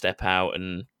kind of step out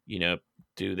and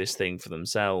do this thing for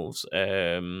themselves.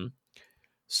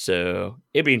 So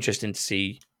it'd be interesting to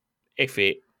see if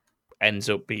it ends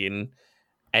up being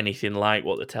anything like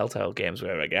what the Telltale games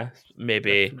were, I guess.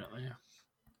 Maybe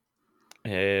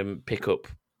pick up,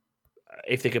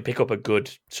 if they could pick up a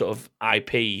good sort of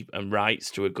IP and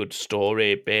rights to a good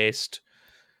story-based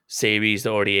series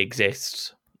that already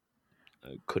exists,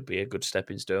 it could be a good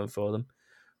stepping stone for them.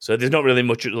 So there's not really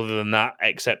much other than that,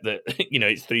 except that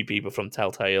it's 3 people from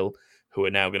Telltale who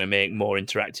are now going to make more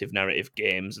interactive narrative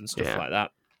games and stuff like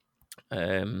that.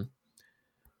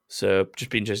 So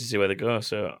just be interested to see where they go.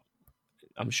 So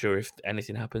I'm sure if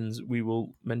anything happens, we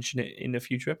will mention it in a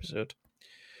future episode.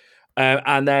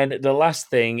 And then the last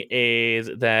thing is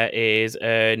there is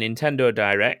a Nintendo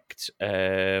Direct,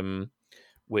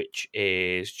 which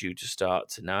is due to start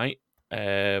tonight.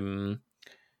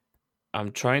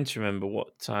 I'm trying to remember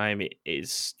what time it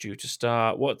is due to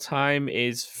start. What time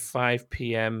is 5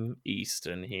 p.m.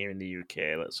 Eastern here in the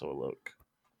UK? Let's have a look.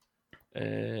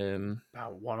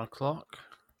 About 1 o'clock?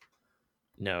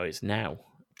 No, it's now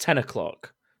 10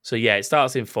 o'clock. So yeah, it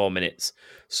starts in 4 minutes.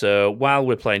 So while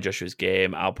we're playing Joshua's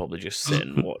game, I'll probably just sit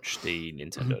and watch the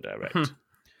Nintendo Direct.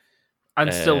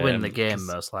 And still win the game,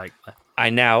 most likely.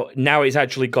 Now it's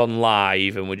actually gone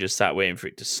live and we're just sat waiting for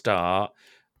it to start.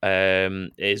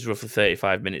 It's roughly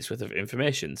 35 minutes worth of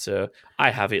information. So I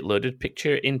have it loaded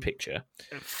picture in picture.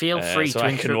 Feel free to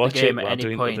interrupt the game at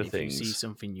any point if you see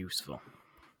something useful.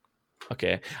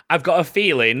 Okay. I've got a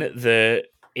feeling that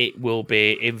it will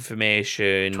be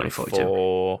information 2042.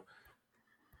 for.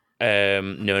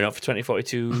 No, not for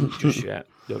 2042 just yet.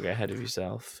 Don't get ahead of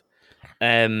yourself.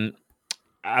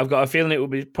 I've got a feeling it will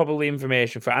be probably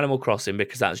information for Animal Crossing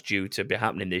because that's due to be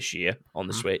happening this year on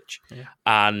the Switch. Yeah.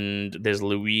 And there's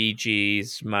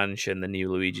Luigi's Mansion, the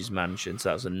new Luigi's Mansion, so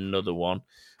that's another one.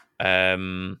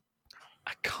 I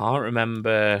can't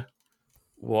remember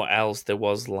what else there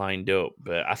was lined up,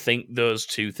 but I think those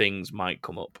two things might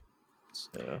come up.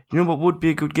 So. You know what would be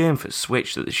a good game for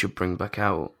Switch that they should bring back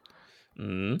out?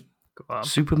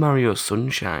 Super Mario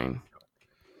Sunshine.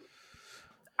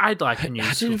 I'd like a new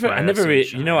I never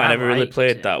really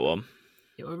played that one.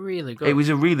 It was really good. It was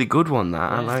a really good one,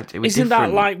 that. I liked it. It was Isn't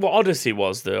different. that like what Odyssey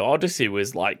was, though? Odyssey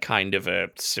was like kind of a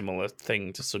similar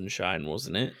thing to Sunshine,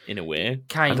 wasn't it? In a way.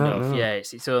 Kind of, yeah.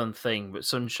 It's its own thing, but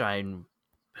Sunshine,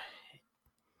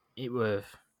 it was...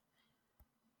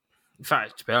 In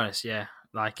fact, to be honest, yeah.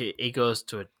 Like, he goes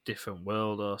to a different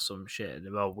world or some shit, and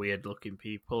they're all weird-looking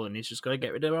people, and he's just got to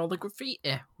get rid of all the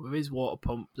graffiti with his water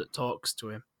pump that talks to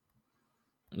him.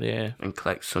 Yeah. And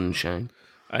collect sunshine.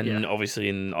 And obviously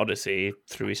in Odyssey, he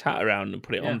threw his hat around and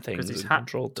put it on things because his and hat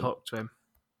controlled them. talked to him.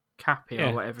 Cappy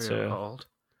or whatever it's called.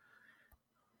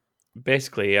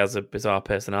 Basically, he has a bizarre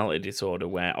personality disorder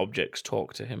where objects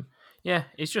talk to him. Yeah,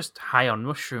 he's just high on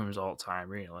mushrooms all the time,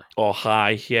 really. Or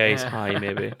high. Yeah, he's high,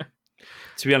 maybe.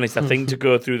 To be honest, I think to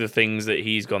go through the things that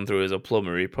he's gone through as a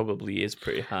plumber, he probably is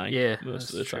pretty high. Yeah,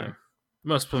 most of the time.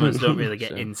 Most plumbers don't really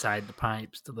get inside the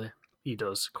pipes, do they? He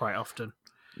does quite often.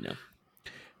 No.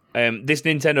 This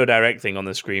Nintendo Direct thing on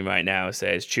the screen right now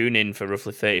says, tune in for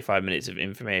roughly 35 minutes of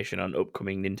information on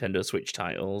upcoming Nintendo Switch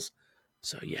titles.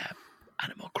 So yeah,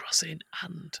 Animal Crossing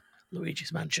and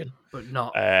Luigi's Mansion. But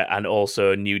not... and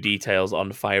also new details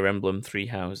on Fire Emblem Three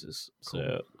Houses. Cool.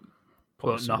 So,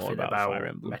 but nothing about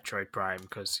Metroid Prime,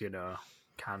 because,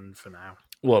 can for now.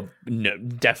 Well, no,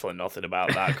 definitely nothing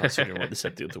about that, considering what they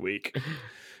said the other week.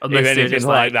 Unless if anything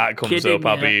like that comes up,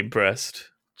 I'll be impressed.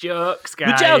 Jokes,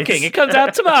 guys. We're joking. It comes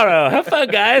out tomorrow. Have fun,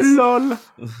 guys. Lol.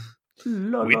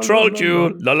 We trolled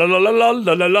you. La la la la la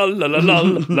la la la la la la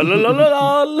la la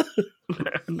la la.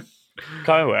 Can't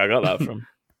remember where I got that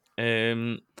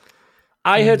from.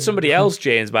 I heard somebody else,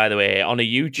 James, by the way, on a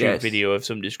YouTube video of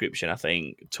some description, I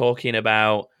think, talking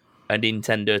about a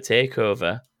Nintendo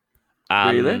takeover.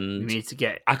 And really? You need to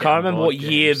get. I can't remember what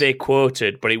year they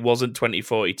quoted, but it wasn't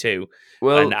 2042.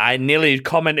 Well, and I nearly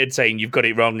commented saying you've got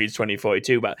it wrong. It's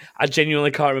 2042, but I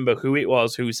genuinely can't remember who it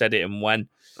was, who said it, and when.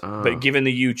 But given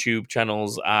the YouTube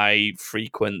channels I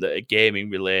frequent that are gaming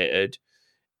related,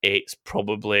 it's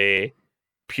probably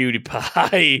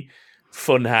PewDiePie,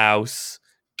 Funhouse,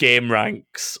 Game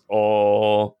Ranks,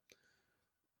 or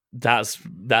that's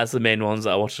the main ones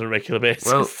that I watch on a regular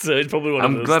basis. Well, so it's probably one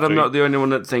of those. I'm glad I'm not the only one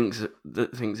that thinks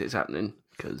it's happening.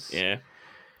 Cause, yeah.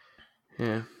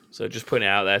 Yeah. So just putting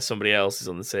it out there, somebody else is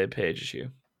on the same page as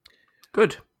you.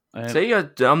 Good. See,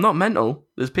 I'm not mental.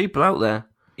 There's people out there.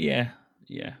 Yeah.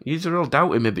 You're all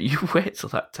doubting me, but you wait till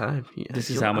that time. Yeah, this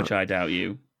is how much I doubt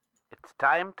you. It's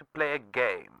time to play a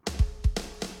game.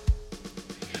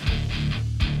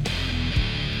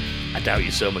 I doubt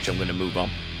you so much I'm going to move on.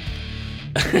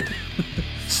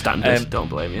 Standard, don't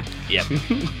blame you. Yep.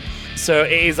 So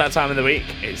it is that time of the week.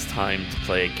 It's time to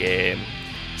play a game.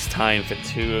 It's time for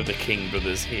two of the King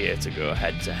brothers here to go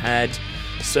head to head.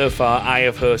 So far, I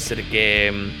have hosted a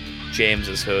game. James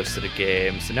has hosted a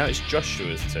game. So now it's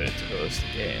Joshua's turn to host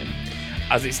a game.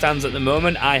 As it stands at the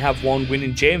moment, I have one win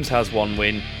and James has one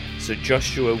win. So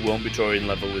Joshua won't be drawing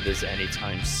level with us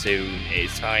anytime soon. It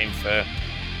is time for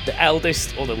the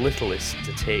eldest or the littlest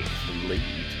to take the lead.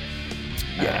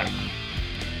 Yeah.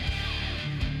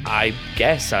 I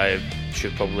guess I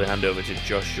should probably hand over to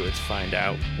Joshua to find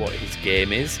out what his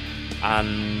game is.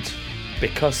 And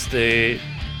because the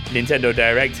Nintendo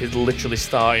Direct is literally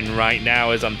starting right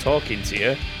now as I'm talking to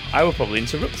you, I will probably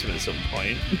interrupt him at some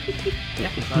point.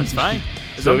 Yeah, that's fine.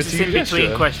 As long as it's in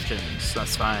between questions,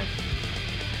 that's fine.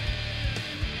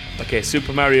 Okay,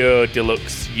 Super Mario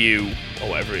Deluxe U, or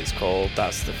whatever it's called,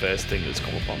 that's the first thing that's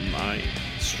come up on my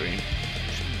stream.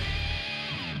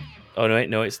 Oh, no, wait,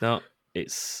 no, it's not.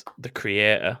 It's the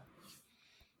creator.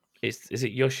 Is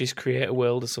it Yoshi's Creator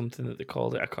World or something that they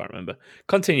called it? I can't remember.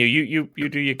 Continue. You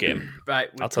do your game. Right,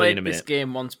 I'll tell you in a minute. This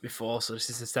game once before, so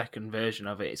this is the second version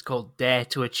of it. It's called Dare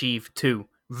to Achieve 2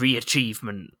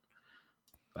 Re-Achievement.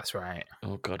 That's right.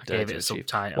 Oh God, Dare to Achieve.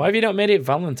 Subtitle. Why have you not made it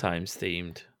Valentine's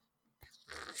themed?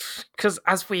 Because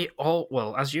as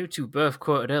you two both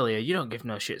quoted earlier, you don't give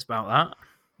no shits about that.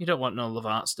 You don't want no love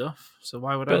art stuff, so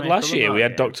why would I? But last year we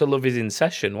had Dr. Love is in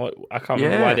session. What I can't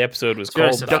remember why the episode was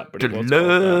called that. But it was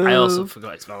Love. I also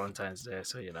forgot it's Valentine's Day,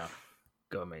 so you know.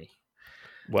 Go me.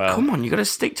 Well, come on, you got to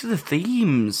stick to the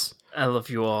themes. I love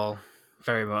you all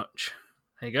very much.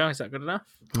 There you go. Is that good enough?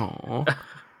 Oh,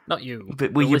 Not you.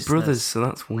 but we're the your listeners. brothers, so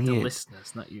that's The weird.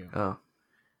 listeners, not you. Oh,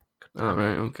 all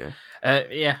right, okay.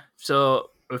 Yeah,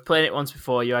 so we've played it once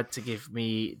before. You had to give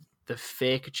me the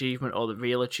fake achievement or the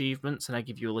real achievements, and I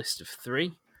give you a list of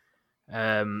 3.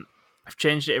 I've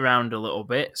changed it around a little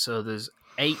bit, so there's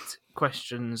 8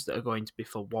 questions that are going to be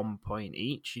for 1 point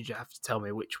each. You just have to tell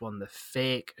me which one the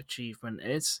fake achievement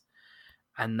is,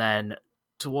 and then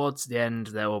towards the end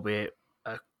there will be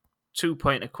a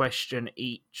 2-pointer question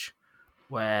each,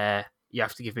 where you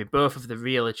have to give me both of the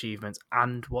real achievements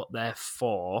and what they're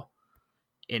for,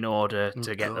 in order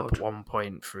to get the 1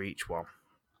 point for each one.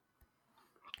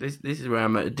 This is where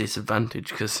I'm at a disadvantage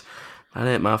because I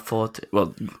ain't my forte.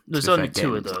 Well, there's to be only fair,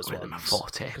 2 of gaming's those not really my ones.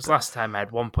 forte. Because but- last time I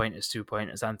had 1 pointers, 2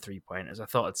 pointers, and 3 pointers. I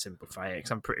thought I'd simplify it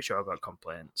because I'm pretty sure I got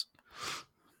complaints.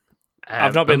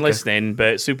 I've not been okay. listening,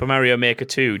 but Super Mario Maker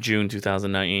 2, June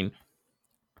 2019.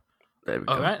 There we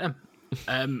go. All right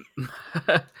then.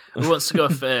 Who wants to go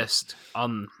first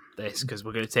on this? Because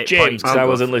we're going to take James, points. because I I'll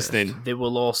go wasn't first. listening. They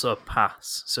will also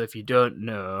pass. So if you don't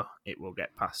know, it will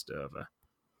get passed over.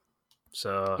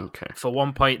 So Okay. for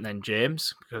 1 point then,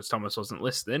 James, because Thomas wasn't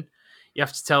listening, you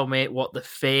have to tell me what the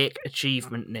fake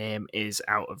achievement name is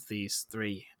out of these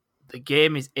 3. The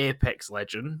game is Apex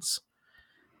Legends,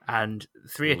 and the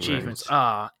 3 achievements Right.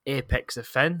 are Apex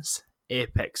Offense,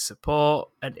 Apex Support,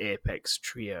 and Apex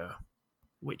Trio.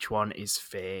 Which one is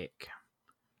fake?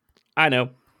 I know.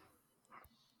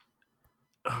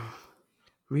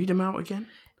 Read them out again.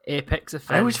 Apex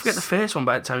Offense. I always forget the first one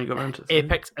by the time you got around to 3.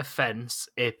 Apex Offense,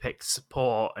 Apex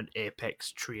Support, and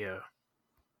Apex Trio.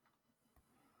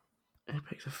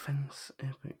 Apex Offense,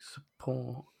 Apex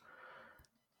Support.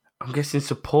 I'm guessing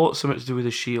support something to do with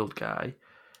the shield guy.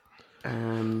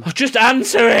 Just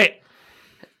answer it!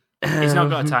 He's not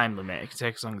got a time limit. He can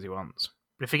take as long as he wants.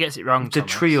 But if he gets it wrong, The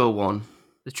Thomas, trio one.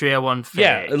 the trio one, fake,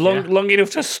 Yeah, long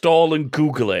enough to stall and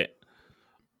Google it.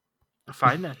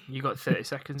 Fine then. You got 30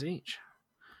 seconds each.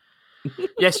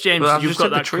 Yes, James, Well, I've you've just got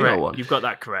said the that trio correct. one. You've got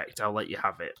that correct. I'll let you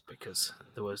have it because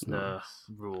there was no Nice.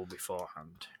 rule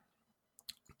beforehand.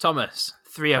 Thomas,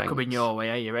 3 are coming Thanks. your way.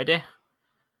 Are you ready?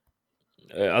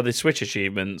 Are they Switch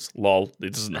achievements? Lol,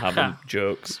 it doesn't have them.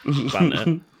 Jokes.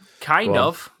 Banter. Kind Go on.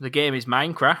 of. The game is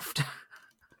Minecraft.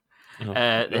 Oh,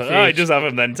 the it does have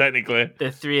them then, technically.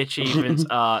 The 3 achievements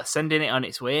are sending it on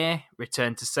its way,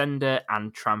 return to sender,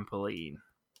 and trampoline.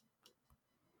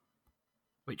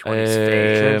 Which one is fake?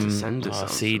 Return to sender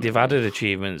sounds See, they've familiar. added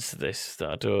achievements to this that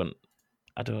I don't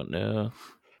know.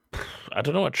 I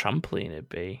don't know what trampoline it'd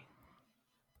be.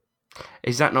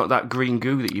 Is that not that green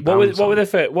goo that you What bounce were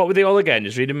on? what were they all again?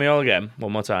 Just reading me all again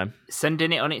one more time.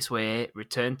 Sending it on its way,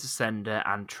 return to sender,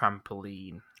 and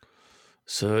trampoline.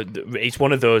 So it's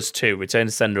one of those 2: return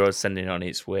to sender or sending on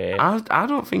its way. I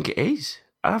don't think it is.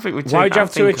 I think we. Why would you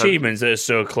have 2 achievements that are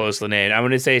so closely named? I'm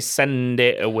going to say send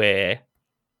it away.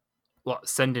 What?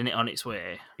 Sending it on its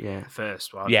way. Yeah. The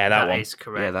first one. Yeah, that one. is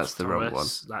correct. Yeah, that's the wrong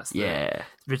Thomas. That's the Yeah.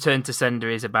 return to sender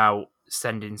is about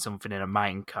sending something in a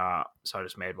minecart. So I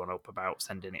just made one up about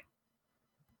sending it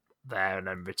there and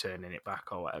then returning it back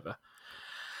or whatever.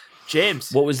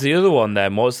 James, What was the other one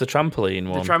then? What's the trampoline the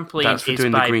one? trampoline That's for is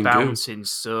doing the by green goo. bouncing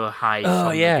so high Oh,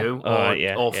 from yeah. the goo, Oh, or,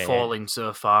 yeah, or yeah, yeah. falling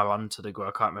so far onto the goo.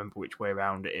 I can't remember which way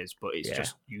around it is, but it's Yeah.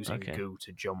 just using Okay. goo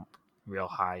to jump real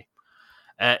high.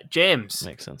 James,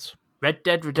 Makes sense. Red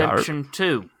Dead Redemption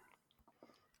 2.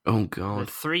 Oh The god.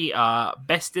 3 are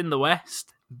Best in the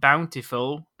West,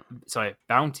 Bountiful,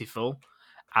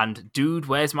 and Dude,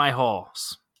 Where's My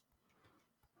Horse?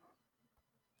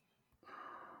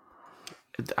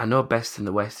 I know Best in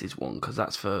the West is one because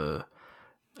that's for.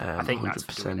 I think that's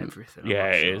for doing 100%. everything. I'm Yeah,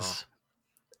 not it sure. is.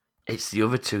 It's the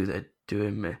other 2 that are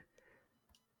doing me.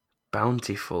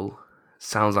 Bountiful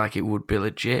sounds like it would be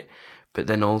legit, but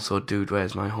then also Dude,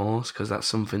 Where's My Horse? Because that's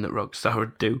something that Rockstar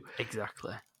would do.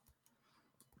 Exactly.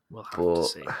 We'll have But to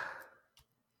see.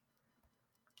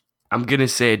 I'm gonna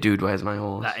say Dude, Where's My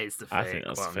Horse? That is the fake I think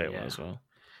that's one, the fair yeah. one as well.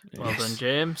 Well Yes. done,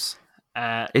 James.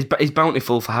 Is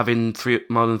Bountiful for having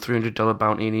more than $300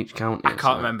 bounty in each county? I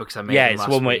can't remember because I made Yeah, them it's last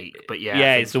the one where week, but yeah, I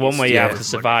yeah, think it's the one where you yeah, have to money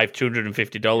survive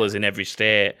 $250 in every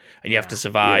state, and you have to Yeah.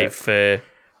 survive for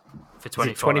for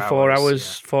 24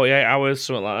 hours, 48 hours,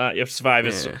 something like that. You have to survive a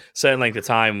Yeah. certain length of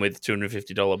time with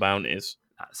 $250 bounties,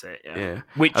 Yeah. That's it. Yeah. Yeah.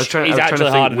 which I was trying is to actually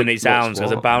think harder than which- it sounds, because what's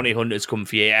the what. bounty hunters come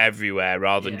for you everywhere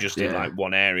rather than Yeah. just in Yeah. like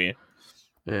one area.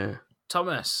 Yeah.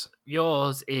 Thomas,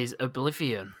 yours is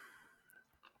Oblivion.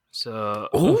 So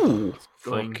Ooh.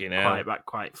 going Fucking hell.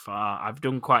 quite far. I've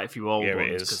done quite a few old Yeah, it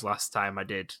ones is. because last time I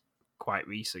did quite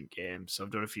recent games. So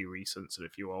I've done a few recents and a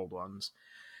few old ones.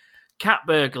 Cat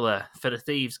Burglar for the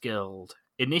Thieves Guild,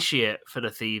 Initiate for the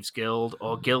Thieves Guild,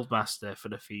 or Guildmaster for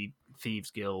the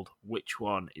Thieves Guild. Which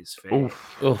one is fake?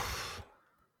 Oof.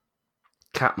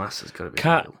 Cat Master's got to be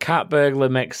Cat Burglar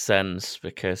makes sense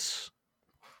because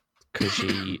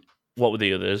what were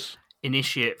the others?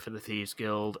 Initiate for the Thieves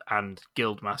Guild and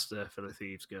Guildmaster for the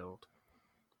Thieves Guild.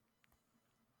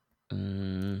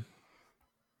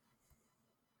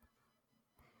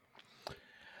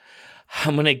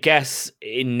 I'm going to guess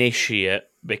Initiate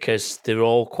because they're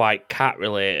all quite cat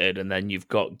related, and then you've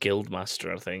got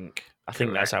Guildmaster, I think. I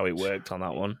think that's how it worked on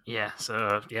that one. Yeah,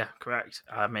 correct.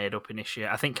 I made up Initiate.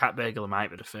 I think Cat Burglar might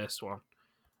be the first one.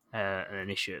 And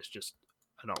Initiate's just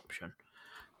an option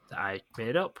that I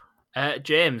made up.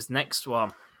 James, next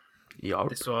one. Yarp.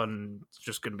 This one's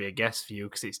just going to be a guess for you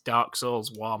because it's Dark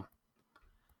Souls 1.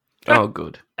 Oh,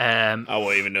 good. I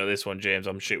won't even know this one, James.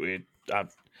 I'm shit with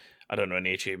I don't know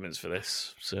any achievements for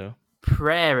this, so...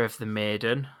 Prayer of the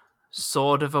Maiden,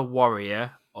 Sword of a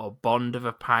Warrior, or Bond of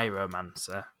a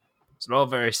Pyromancer. It's all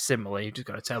very similar. You just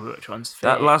got to tell me which one's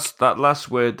fake. That last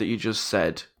word that you just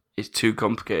said is too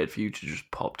complicated for you to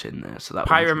just popped in there. So that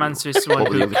Pyromancer is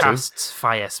someone who casts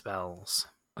fire spells.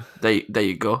 There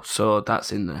you go. So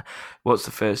that's in there. What's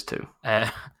the first two?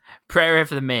 Prayer of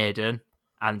the Maiden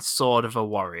and Sword of a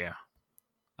Warrior.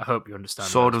 I hope you understand.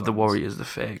 Sword of the Warrior is the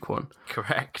fake one.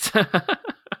 Correct.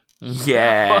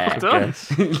 Yeah. Well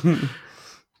done.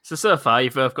 So far,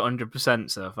 you've both got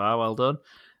 100% so far. Well done.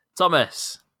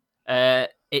 Thomas,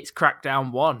 it's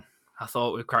Crackdown 1. I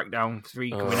thought with Crackdown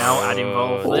 3 coming out, I'd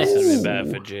involve this. This would be better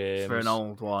for James. For an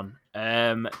old one.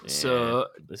 So,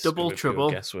 Double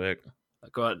Trouble. Guesswork.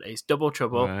 Go on, it's Double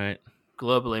Trouble, right.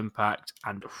 Global Impact,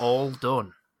 and All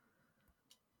Done.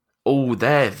 Oh,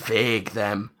 they're vague,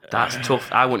 them. That's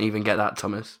tough. I wouldn't even get that,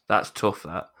 Thomas. That's tough,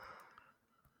 that.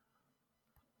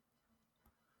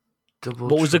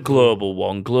 What was the global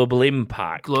one? Global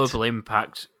Impact. Global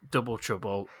Impact, Double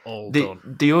Trouble, All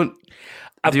Done.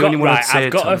 I've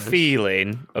got a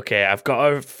feeling. Okay, I've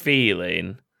got a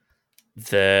feeling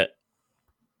that.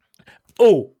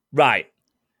 Oh, right.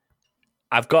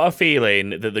 I've got a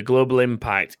feeling that the Global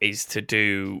Impact is to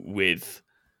do with.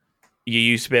 You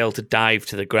used to be able to dive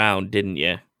to the ground, didn't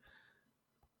you?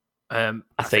 I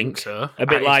think so. A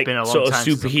bit like sort of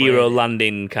superhero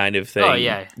landing kind of thing. Oh,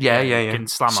 yeah. Yeah. You can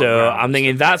slam so I'm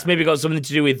thinking that's maybe got something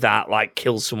to do with that, like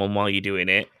kill someone while you're doing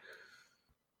it.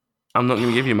 I'm not going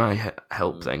to give you my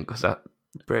help then, because that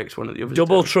breaks one of the others.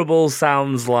 Double Trouble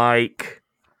sounds like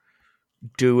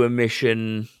do a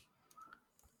mission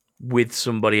with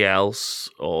somebody else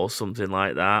or something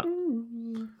like that.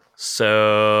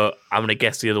 So I'm going to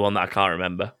guess the other one that I can't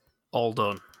remember. All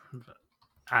Done.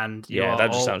 And yeah,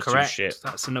 that just sounds correct. Too shit.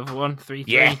 That's another one. 3-3.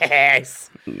 Yes.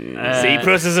 See,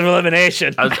 process of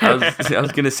elimination. I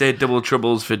was going to say Double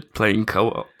Troubles for playing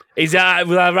co-op. Was I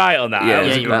right on that? Yeah,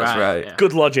 that's right. Yeah.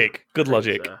 Good logic. Good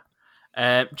logic.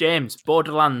 So. James,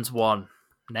 Borderlands 1.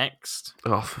 Next.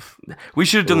 Oh, we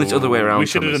should have done this other way around. We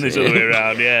should have done this other way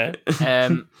around, yeah.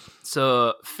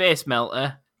 So, Face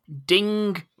Melter,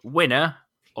 Ding Winner,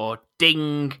 or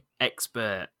Ding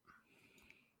Expert.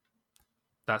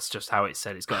 That's just how it's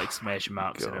said. It's got exclamation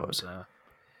marks in them. So.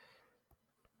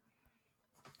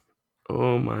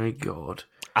 Oh my god!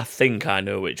 I think I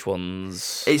know which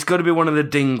ones. It's got to be one of the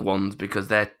Ding ones because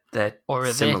they're or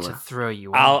are similar. they to throw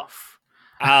you off?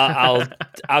 I'll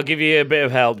give you a bit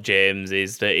of help, James.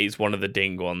 Is that it's one of the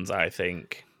Ding ones? I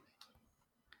think.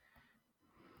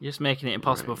 You're just making it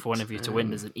impossible for one of you to win.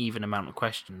 There's an even amount of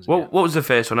questions. What was the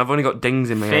first one? I've only got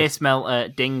dings in my head. Face Melter,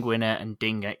 Ding Winner, and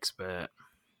Ding Expert.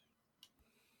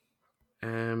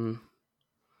 I'm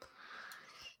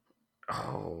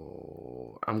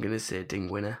gonna say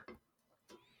Ding Winner.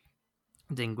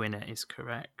 Ding Winner is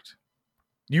correct.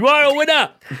 You are a winner.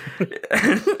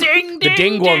 Ding. The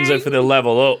Ding ones are for the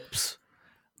level ups.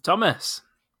 Thomas,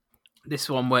 this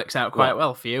one works out quite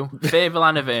well for you. Fable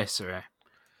Anniversary.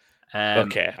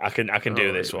 Okay, I can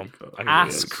do this one.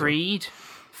 Ass Creed,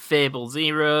 Fable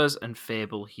Zeros, and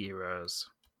Fable Heroes.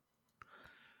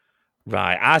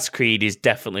 Right, Ass Creed is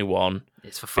definitely one.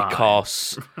 It's for fun.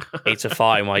 Because it's a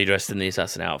fighting while you're dressed in the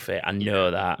assassin outfit. I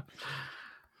know that.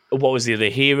 What was the other?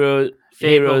 Heroes,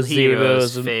 Zeros,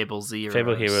 Fable Zeros.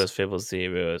 Fable Heroes, Fable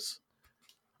Zeros.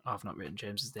 I've not written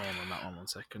James's name on that one. 1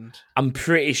 second. I'm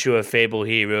pretty sure Fable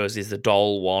Heroes is the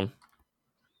doll one.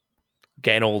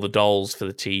 Getting all the dolls for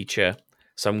the teacher.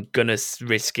 So I'm going to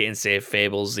risk it and say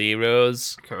Fable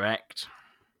Zeros. Correct.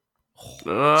 It's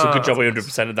a good job we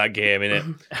 100% of that game,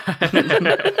 innit?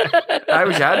 I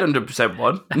wish I had 100%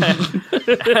 one.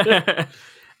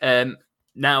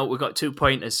 Now we've got 2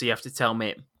 pointers, so you have to tell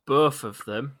me both of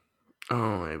them.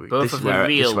 Oh, maybe. Both of the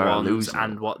real ones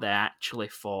and what they're actually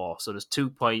for. So there's 2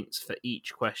 points for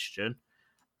each question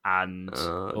and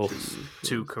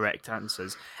 2 correct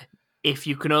answers. If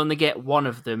you can only get one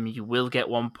of them, you will get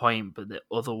 1 point, but the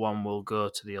other one will go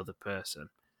to the other person.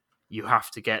 You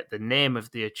have to get the name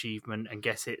of the achievement and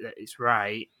guess it that it's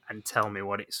right and tell me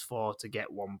what it's for to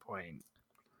get 1 point.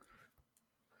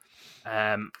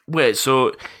 Wait,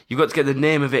 so you've got to get the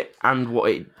name of it and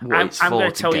what it's for. I'm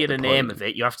going to tell you the name of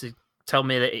it. You have to tell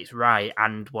me that it's right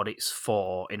and what it's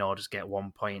for in order to get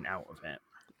 1 point out of it.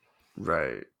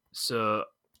 Right. So,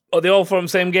 are they all from the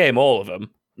same game? All of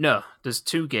them? No, there's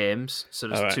 2 games. So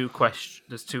there's right. 2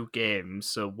 There's 2 games.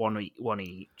 So one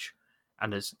each,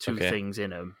 and there's 2 things in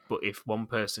them. But if one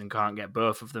person can't get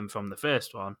both of them from the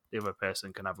first one, the other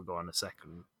person can have a go on the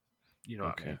second. You know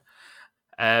what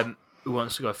I mean? Who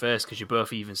wants to go first? Because you're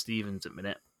both even Stevens at the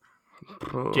minute.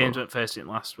 James went first in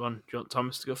the last one. Do you want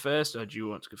Thomas to go first, or do you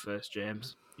want to go first,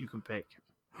 James? You can pick.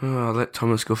 I'll let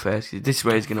Thomas go first. This is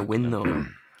where he's going to win, though.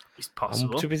 It's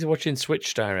possible. I'm too busy watching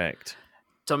Switch Direct.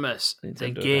 Thomas, the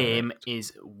game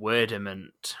is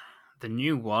Wordament. The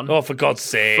new one. Oh, for God's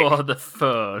sake. For the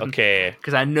phone. Okay.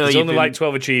 Because I know there's only like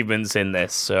 12 achievements in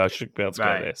this, so I should be able to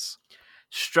get this.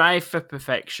 Strive for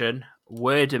perfection,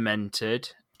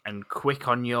 Wordamented, and quick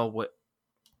on your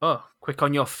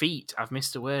feet. I've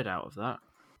missed a word out of that.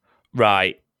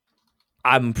 Right.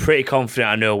 I'm pretty confident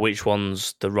I know which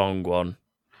one's the wrong one.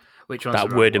 Which one's that the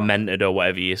wrong word one? demented or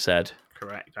whatever you said.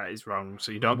 Correct, that is wrong.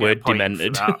 So you don't get a point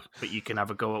demented for that, but you can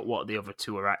have a go at what the other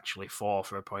 2 are actually for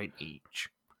a point each.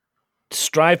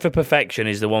 Strive for perfection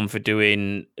is the one for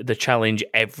doing the challenge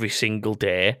every single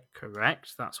day.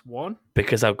 Correct, that's 1.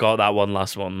 Because I've got that one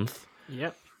last month.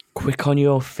 Yep. Quick on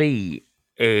your feet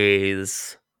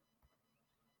is...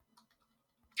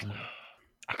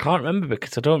 I can't remember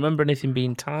because I don't remember anything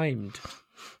being timed.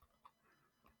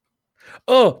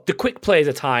 Oh, the quick plays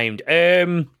are timed.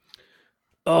 It's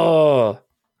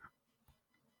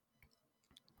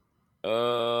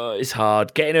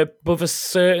hard. Getting above a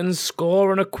certain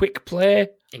score on a quick play?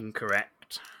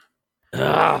 Incorrect.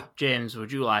 Ah. James,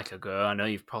 would you like a go? I know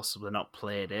you've possibly not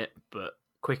played it, but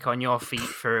quick on your feet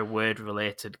for a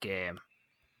word-related game.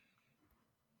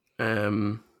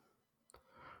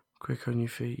 Quick on your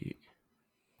feet.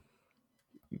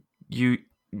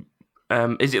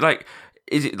 Is it like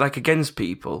against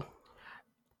people?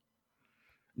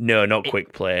 No, not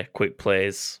quick play. Quick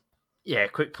plays. Yeah,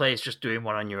 quick play is just doing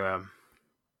one on your own.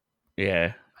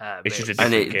 Yeah, it's just a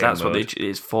different game that's mode. What it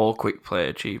is for quick play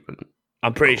achievement.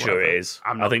 I'm pretty sure it is.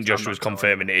 I think Joshua's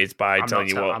confirming it is by telling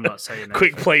you what I'm not saying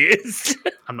quick play is.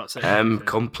 I'm not saying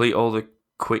complete all the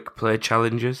quick play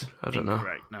challenges. I don't know.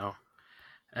 Right, no.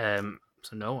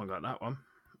 So no one got that one.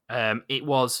 It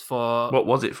was for... What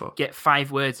was it for? Get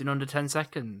 5 words in under 10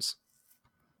 seconds.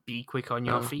 Be quick on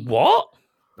your feet. What?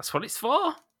 That's what it's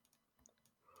for.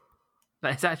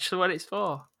 That is actually what it's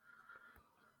for.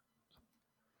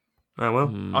 Oh,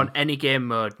 well. On any game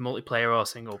mode, multiplayer or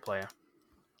single player.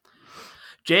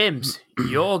 James,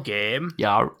 your game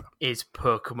is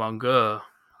Pokemon Go.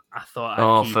 I thought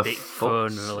I'd keep it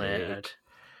phone related.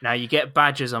 Now, you get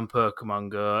badges on Pokemon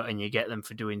Go, and you get them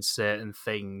for doing certain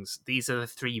things. These are the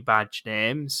 3 badge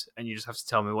names, and you just have to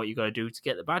tell me what you got to do to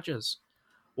get the badges.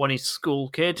 One is School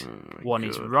Kid, one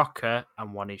is Rocker,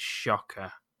 and one is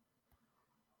Shocker.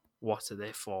 What are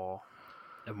they for,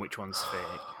 and which one's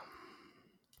fake?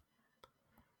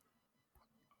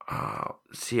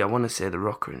 See, I want to say the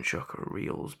Rocker and Shocker are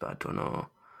reals, but I don't know.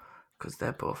 Because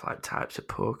they're both like types of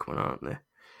Pokemon, aren't they?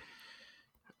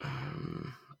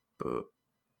 But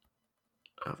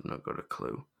I've not got a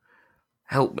clue.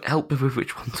 Help me with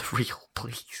which one's real,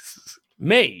 please.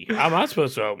 Me? How am I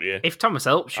supposed to help you? If Thomas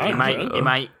helps you, he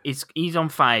might. He's on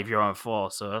 5, you're on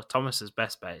 4, so Thomas's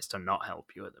best bet is to not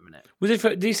help you at the minute.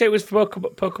 Did you say it was for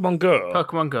Pokemon Go?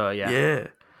 Pokemon Go, yeah. Yeah.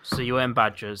 So you earn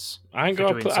badges. I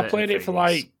played it for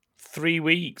like 3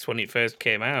 weeks when it first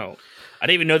came out. I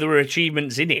didn't even know there were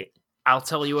achievements in it. I'll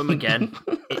tell you them again.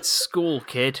 It's School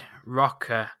Kid,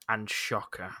 Rocker, and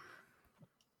Shocker.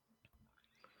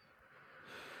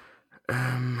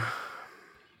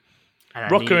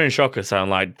 Rocker and Shocker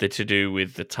sound like they're to do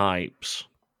with the types.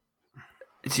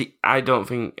 See, I don't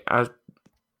think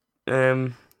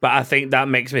But I think that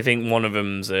makes me think one of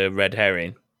them's a red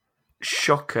herring.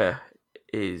 Shocker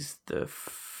is the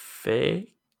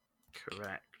fake.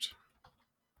 Correct.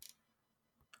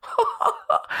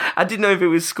 I didn't know if it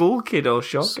was School Kid or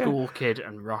Shocker. School Kid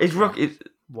and Rocker. Is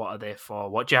what are they for?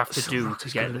 What do you have to do to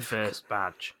get the first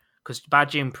badge? Because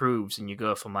badge improves and you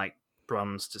go from like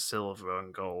bronze to silver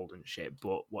and gold and shit,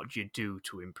 but what do you do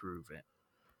to improve it?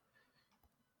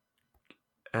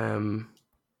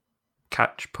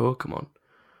 catch Pokemon?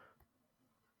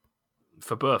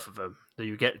 For both of them, do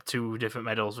you get 2 different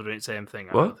medals for doing the same thing?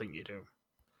 I What? don't think you do.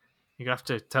 You're gonna have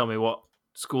to tell me what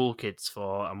School Kid's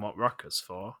for and what Rocker's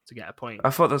for to get a point.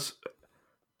 I thought that's.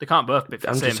 They can't both be for the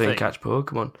I'm same just saying thing. catch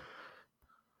Pokemon.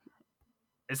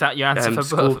 Is that your answer for both?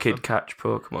 School of Kid them? catch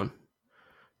Pokemon.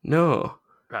 No,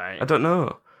 Right. I don't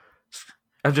know.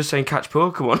 I'm just saying catch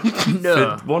Pokemon.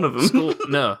 No. For one of them.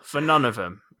 No, for none of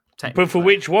them. But for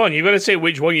which one? You've got to say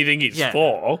which one you think it's Yeah.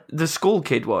 for. The School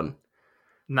Kid one.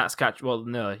 And that's catch. Well,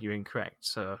 no, you're incorrect.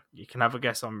 So you can have a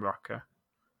guess on Rocker.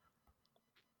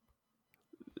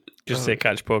 Just say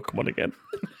catch Pokemon again.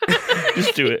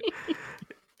 Just do it.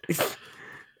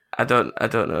 I don't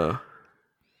know.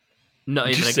 Not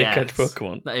even Just a say guess. catch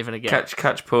Pokemon. Not even a guess.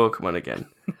 Catch Pokemon again.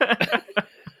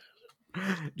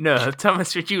 No,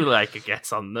 Thomas, would you like a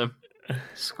guess on them?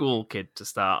 School Kid to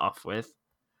start off with.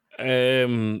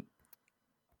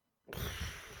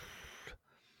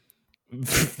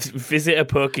 Visit a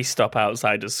Pokestop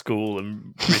outside of school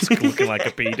and risk looking like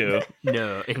a pedo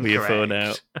No, incorrect. with your phone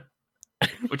out.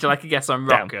 Would you like a guess on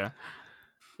Damn. Rocker?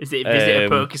 Is it visit a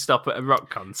Um, Pokestop at a rock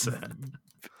concert?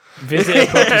 Visit a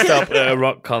Pokestop at a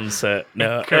rock concert.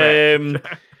 No. Correct.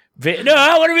 No,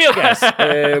 I want a real guess.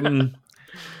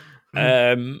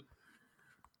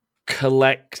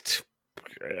 Collect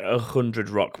 100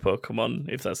 rock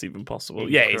Pokemon, if that's even possible.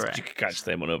 Yeah, you Incorrect. can catch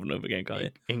the same one over and over again, can't you?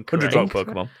 Incorrect. 100 rock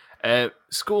Pokemon.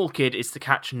 School Kid is to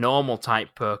catch normal type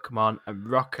Pokemon, and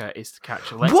Rocker is to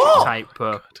catch electric What? type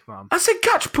Pokemon. I said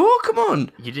catch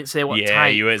Pokemon. You didn't say what Yeah,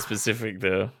 type. you weren't specific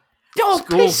though. Yo,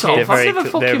 School piss Kid. off. They're I've very never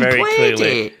cl- they're fucking very played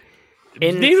clearly-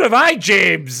 it. Neither have I,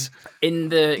 James. In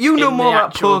the You know in more the about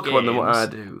actual Pokemon than what I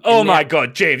games- do. Oh the- my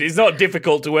god, James, it's not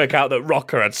difficult to work out that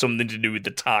Rocker had something to do with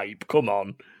the type. Come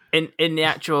on. In the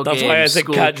actual That's games, why I said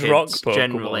School catch rock Kids Pokemon.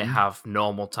 generally have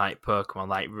normal type Pokemon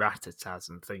like Rattatas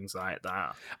and things like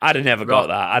that. I'd have never got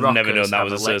that. I'd never known Rockers that have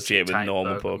was electric associated with type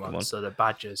normal Pokemon. So the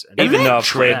badgers. And Even though I've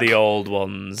played Electric. the old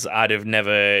ones, I'd have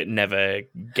never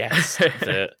guessed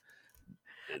that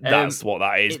that's what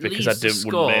that is it because I leaves the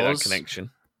wouldn't make that scores- connection.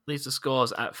 leaves the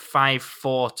scores at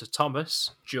 5-4 to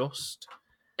Thomas. Just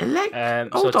so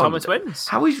Hold on. Thomas wins.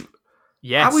 How is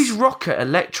Rocker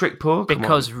electric Pokemon?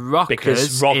 Because Rockers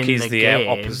Because Rock in is the the game,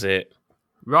 opposite.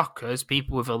 Rockers,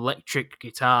 people with electric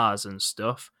guitars and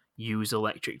stuff, use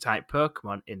electric type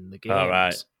Pokemon in the games. All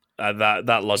right.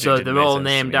 That logic. So didn't they're make all sense to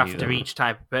named me after either. each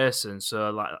type of person.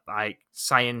 So like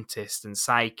scientists and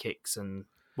psychics and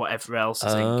whatever else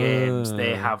is in games,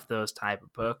 they Ah. have those type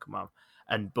of Pokemon.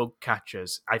 And bug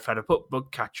catchers, if I'd have put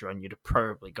bug catcher on, you'd have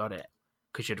probably got it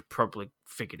because you'd have probably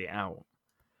figured it out.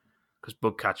 Because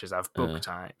bug catchers have bug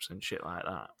types and shit like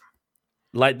that.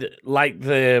 Like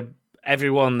the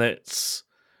everyone that's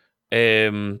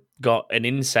got an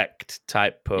insect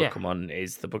type Pokemon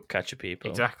is the bug catcher people.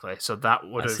 Exactly. So that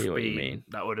would I have see what you been mean.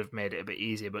 that would have made it a bit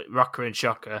easier. But Rocker and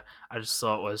Shocker, I just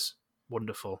thought was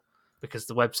wonderful because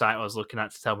the website I was looking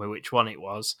at to tell me which one it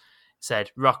was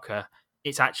said Rocker.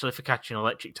 It's actually for catching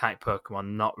electric type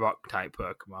Pokemon, not rock type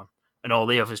Pokemon. And all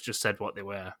the others just said what they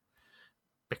were.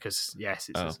 Because yes,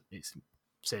 it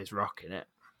says rock in it.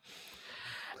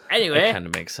 Anyway, That kind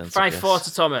of makes sense. I 5-4 guess.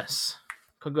 to Thomas.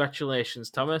 Congratulations,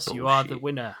 Thomas. You are the Bullshit.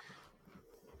 winner.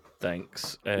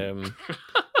 Thanks.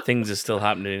 Things are still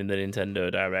happening in the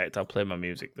Nintendo Direct. I'll play my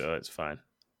music though. It's fine.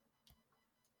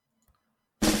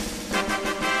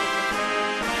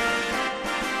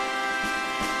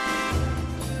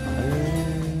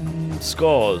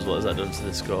 Scores. What has that done to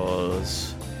the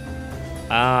scores?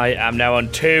 I am now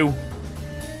on 2.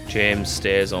 James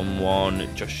stays on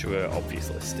 1. Joshua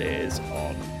obviously stays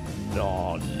on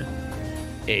none.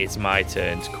 It's my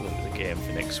turn to come up with a game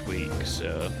for next week,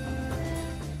 so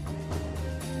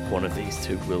one of these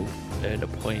two will earn a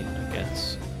point, I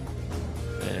guess.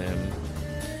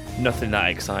 Nothing that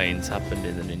exciting's happened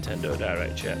in the Nintendo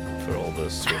Direct yet for all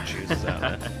those Switch users out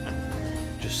there.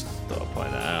 Just thought I'd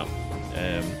point that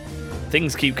out.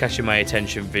 Things keep catching my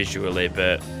attention visually,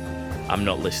 but I'm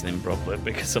not listening properly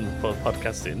because I'm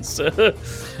podcasting. So,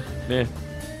 yeah.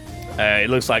 It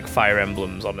looks like Fire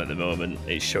Emblem's on at the moment.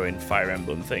 It's showing Fire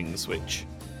Emblem things, which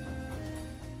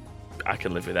I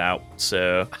can live without.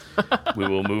 So we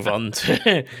will move on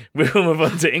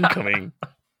to incoming.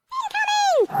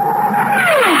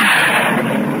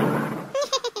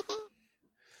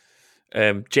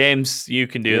 James, you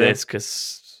can do this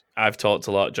because I've talked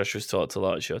a lot. Joshua's talked a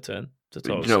lot. It's your turn to Do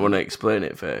talk. you not want to explain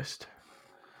it first?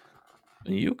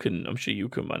 You can. I'm sure you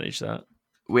can manage that.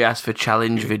 We asked for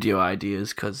challenge video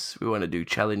ideas because we want to do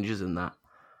challenges and that.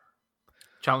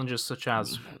 Challenges such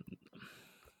as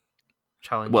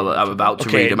challenge. Well, I'm about to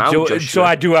read them out. So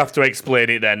I do have to explain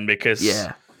it then because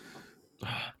yeah.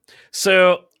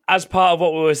 So as part of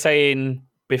what we were saying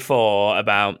before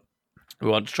about we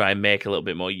want to try and make a little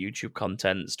bit more YouTube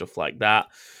content, stuff like that.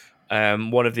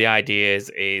 One of the ideas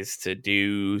is to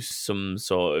do some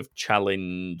sort of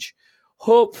challenge,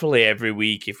 hopefully every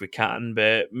week if we can,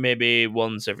 but maybe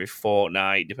once every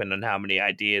fortnight, depending on how many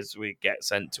ideas we get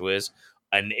sent to us.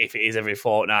 And if it is every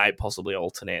fortnight, possibly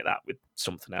alternate that with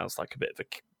something else, like a bit of a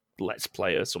Let's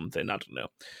Play or something. I don't know.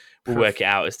 We'll work it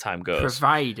out as time goes.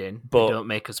 Providing they don't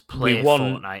make us play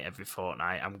Fortnite every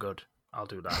fortnight, I'm good. I'll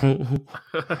do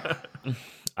that.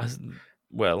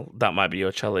 Well, that might be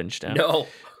your challenge now. No.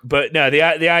 But no,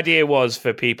 the idea was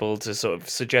for people to sort of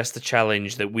suggest a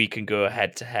challenge that we can go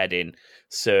head to head in.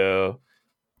 So,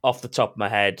 off the top of my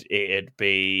head, it'd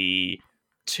be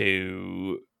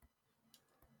to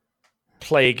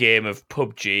play a game of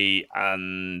PUBG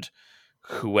and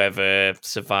whoever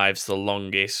survives the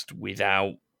longest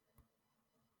without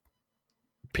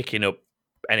picking up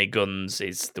any guns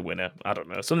is the winner. I don't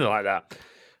know, something like that.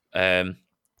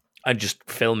 And just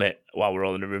film it while we're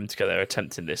all in a room together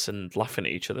attempting this and laughing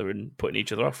at each other and putting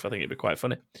each other off. I think it'd be quite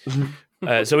funny.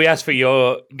 So we asked for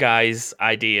your guys'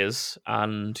 ideas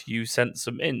and you sent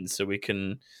some in so we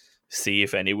can see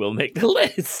if any will make the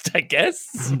list, I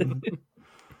guess.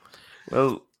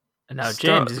 Well, and now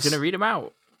James is going to read them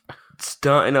out.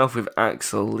 Starting off with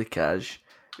Axel Likaj,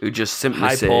 who just simply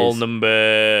Hi, says... poll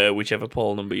number, whichever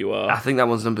poll number you are. I think that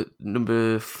one's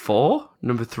number 4?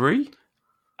 Number 3?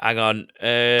 Hang on.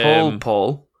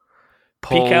 Paul.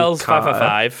 PKL's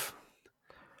 555.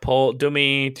 Paul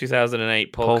Dummy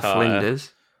 2008. Paul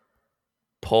Flinders.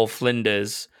 Paul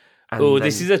Flinders. Oh,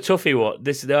 this is a toughie one.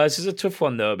 This is a tough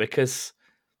one though because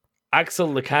Axel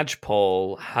Likaj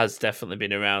Paul has definitely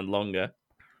been around longer.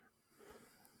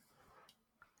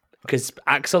 Because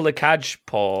Axel Likaj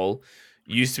Paul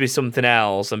used to be something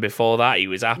else, and before that he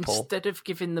was Apple. Instead of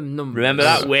giving them numbers, remember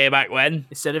that way back when?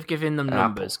 Instead of giving them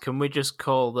numbers, can we just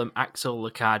call them Axel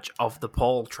Likaj of the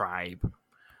Paul tribe,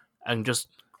 and just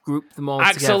group them all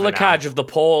Axel together? Axel Likaj of the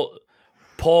Paul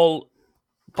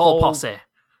posse.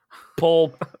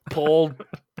 Paul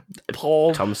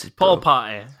Thomas is Paul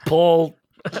Party. Paul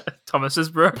Thomas is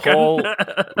broken. Paul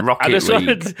Rocket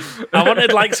League. I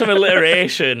wanted like some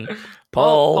alliteration.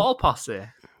 Paul Posse.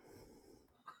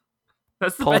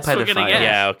 That's the Paul best we're Pedophile. gonna get.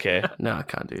 Yeah, okay. No, I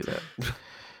can't do that.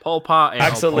 Paul Party.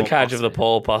 Axel Likaj of the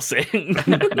Paul Posse.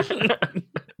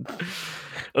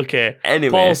 Okay.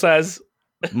 Anyway, Paul says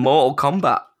Mortal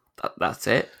Kombat. That's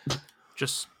it.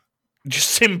 Just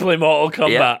simply Mortal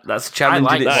Kombat. Yeah, that's I challenging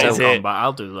like itself. Mortal Kombat.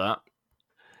 I'll do that.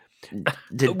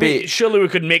 Surely we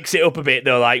could mix it up a bit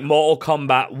though, like Mortal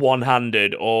Kombat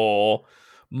one-handed or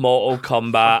Mortal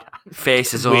Kombat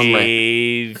faces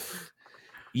only.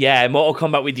 Yeah, Mortal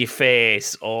Kombat with your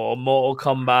face or Mortal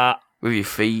Kombat with your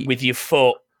feet, with your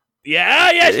foot.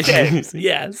 Yeah, yes, James.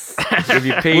 Yes, with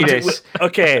your penis.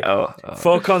 Okay,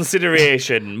 for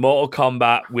consideration, Mortal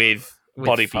Kombat with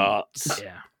body feet. Parts.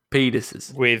 Yeah.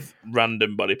 Penises with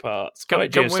random body parts. Can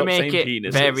James, we make it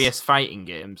penises. various fighting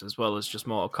games as well as just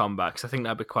Mortal Kombat? Because I think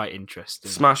that'd be quite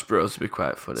interesting. Smash Bros would be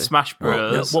quite funny. Smash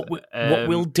Bros. What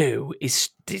we'll do is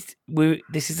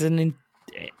this is an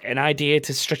idea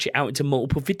to stretch it out into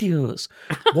multiple videos.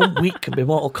 1 week can be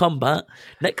Mortal Kombat.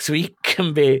 Next week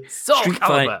can be Street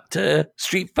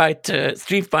Fighter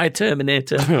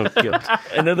Terminator. Oh, God.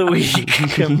 Another week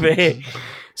can be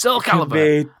Soul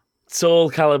Calibur. Soul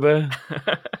Calibur.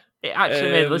 It actually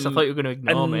made a list. I thought you were going to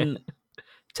ignore me.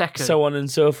 Tekken. So on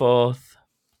and so forth.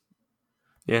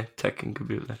 Yeah, Tekken could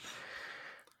be there.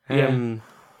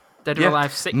 Dead or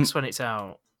Alive 6 when it's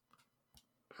out.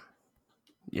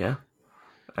 Yeah.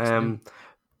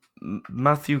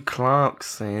 Matthew Clark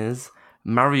says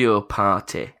Mario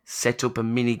Party. Set up a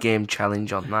mini game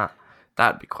challenge on that.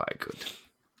 That'd be quite good.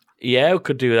 Yeah, we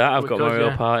could do that. I've got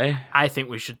Mario Party. I think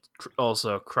we should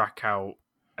also crack out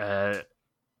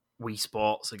Wii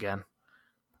Sports again.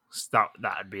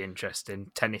 That'd be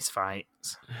interesting. Tennis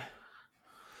fights.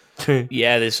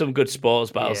 Yeah, there's some good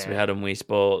sports battles to be had on Wii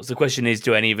Sports. The question is,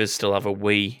 do any of us still have a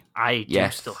Wii? I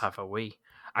do still have a Wii.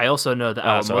 I also know that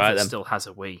our mother still has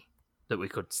a Wii that we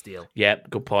could steal. Yeah,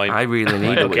 good point. I really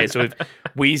need a Wii. Okay, so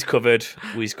Wii's covered.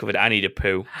 I need a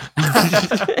poo.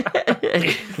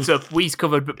 So if Wii's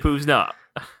covered but poo's not,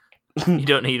 you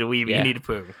don't need a Wii, but you need a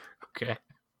poo. Okay.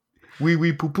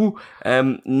 Wee poo poo.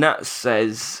 Nat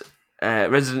says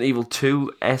Resident Evil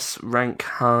 2 S rank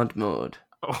hard mode.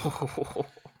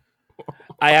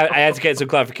 I had to get some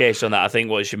clarification on that. I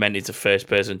think what she meant is the first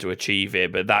person to achieve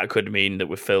it, but that could mean that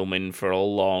we're filming for a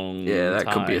long time.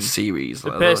 Could be a series.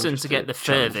 The person to get the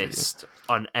furthest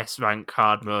on S rank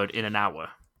hard mode in an hour.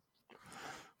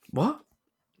 What?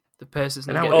 The person's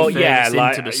An not hour? getting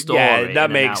into the story. Yeah, that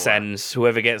in makes an hour. sense.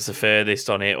 Whoever gets the furthest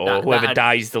on it, or whoever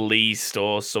dies the least,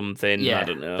 or something. I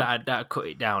don't know. That cut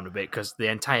it down a bit because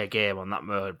the entire game on that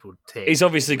mode would take. It's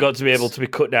obviously got to be able to be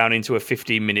cut down into a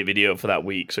 15-minute video for that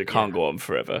week, so it can't go on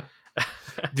forever.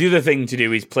 The other thing to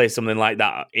do is play something like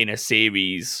that in a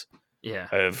series. Yeah.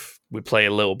 Of we play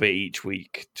a little bit each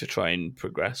week to try and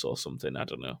progress or something. I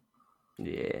don't know.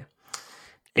 Yeah.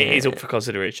 It is up for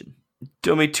consideration.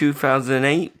 Dummy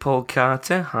 2008, Paul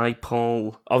Carter. Hi,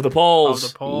 Paul. Of the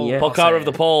Pauls. Yeah. Paul Carter of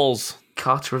the Pauls.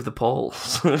 Carter of the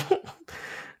Pauls.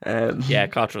 Yeah,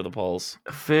 Carter of the Pauls.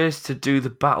 First to do the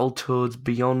Battletoads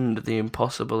Beyond the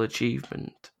Impossible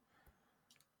achievement.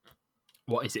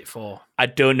 What is it for? I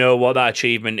don't know what that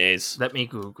achievement is. Let me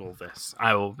Google this.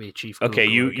 I will be chief. Okay,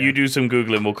 Googler you do some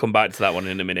Googling. We'll come back to that one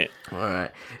in a minute. All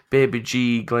right. Baby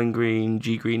G, Glenn Green,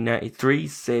 G Green 93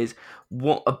 says,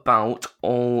 what about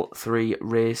all three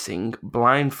racing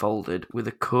blindfolded with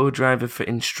a co-driver for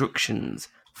instructions?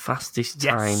 Fastest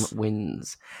time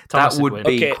wins. Thomas that would win.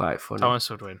 be Okay. quite funny. Thomas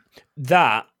would win.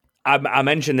 That I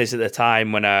mentioned this at the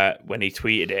time when he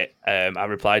tweeted it. I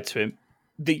replied to him.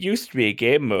 There used to be a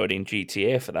game mode in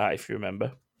GTA for that, if you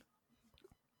remember.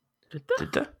 Did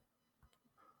they?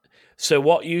 So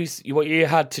what you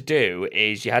had to do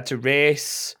is you had to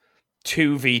race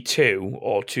 2v2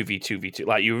 or 2v2v2,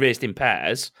 like you raced in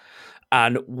pairs,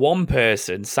 and one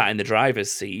person sat in the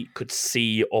driver's seat could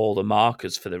see all the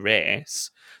markers for the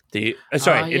race. In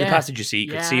the passenger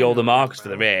seat could see all the markers for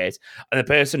the race, and the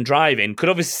person driving could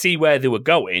obviously see where they were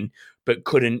going, but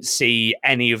couldn't see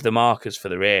any of the markers for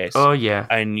the race. Oh yeah.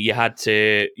 And you had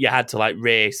to like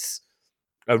race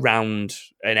around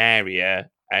an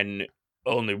area, and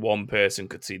only one person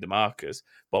could see the markers.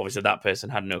 But obviously that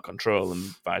person had no control, and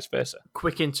vice versa.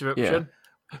 Quick interruption.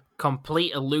 Yeah.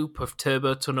 Complete a loop of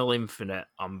Turbo Tunnel Infinite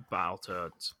on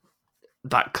Battletoads.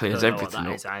 That clears everything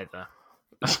up. Is either.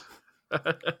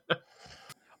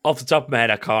 Off the top of my head,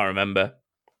 I can't remember.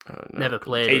 Never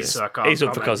played it, so I can't. It's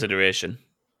up for consideration.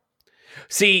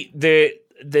 See,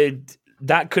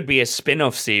 that could be a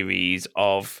spin-off series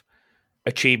of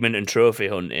achievement and trophy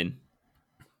hunting.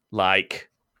 Like,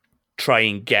 try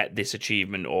and get this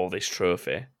achievement or this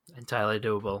trophy. Entirely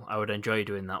doable. I would enjoy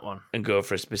doing that one. And go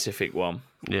for a specific one.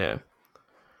 Yeah.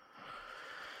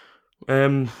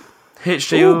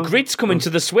 HJO. Ooh, Grid's coming to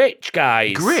the Switch,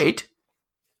 guys. Grid?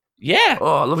 Yeah.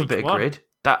 Oh, I love a bit of Grid.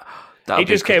 He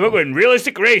just came up with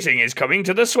Realistic Racing is coming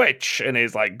to the Switch, and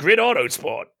it's like Grid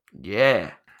Autosport.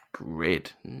 Yeah.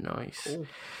 Grid. Nice.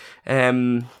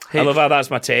 I love how that's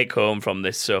my take home from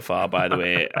this so far, by the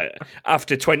way.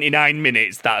 After 29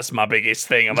 minutes, that's my biggest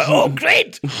thing. I'm like, oh,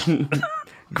 Grid!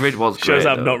 Grid was great. Shows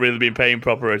I've not really been paying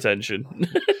proper attention.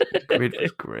 Grid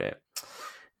was great.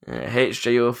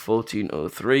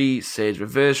 HJO1403 says,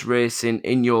 reverse racing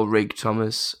in your rig,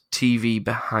 Thomas. TV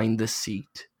behind the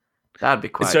seat. That'd be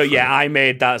quite So, funny. yeah, I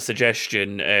made that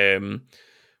suggestion.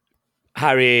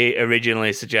 Harry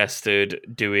originally suggested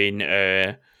doing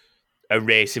a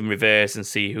race in reverse and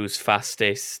see who's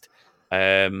fastest.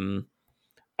 And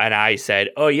I said,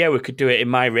 oh, yeah, we could do it in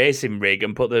my racing rig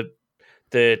and put the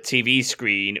TV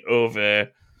screen over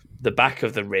the back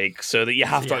of the rig so that you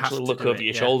have to actually look over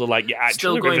your shoulder like you're actually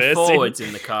still going reversing. forwards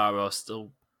in the car or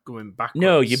still going backwards?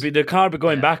 No, the car would be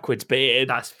going backwards, but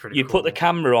that's pretty you'd put the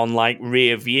camera on like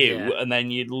rear view and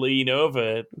then you'd lean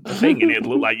over the thing and it'd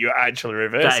look like you're actually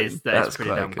reversing. That's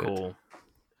pretty damn cool.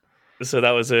 So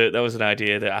that was an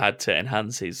idea that I had to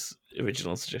enhance his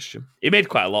original suggestion. He made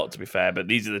quite a lot, to be fair, but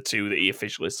these are the two that he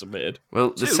officially submitted.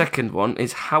 Well, the second one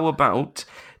is, how about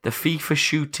the FIFA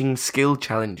shooting skill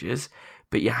challenges,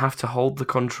 but you have to hold the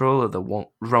controller the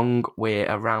wrong way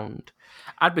around?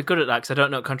 I'd be good at that because I don't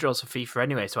know controls for FIFA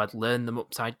anyway, so I'd learn them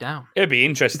upside down. It'd be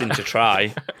interesting to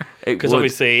try because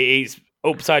obviously it's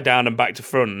upside down and back to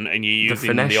front, and you're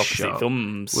using the opposite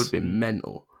thumbs. Would be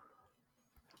mental.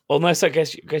 Unless I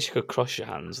guess you could cross your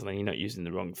hands and then you're not using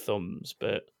the wrong thumbs,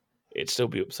 but it'd still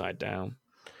be upside down.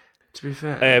 To be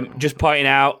fair, just pointing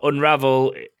out,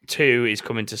 Unravel 2 is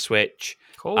coming to Switch,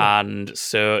 cool. And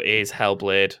so is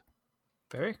Hellblade.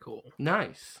 Very cool.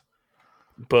 Nice.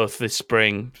 Both this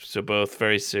spring, so both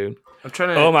very soon. I'm trying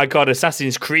to... Oh my god,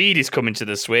 Assassin's Creed is coming to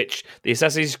the Switch. The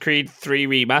Assassin's Creed 3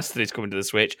 Remastered is coming to the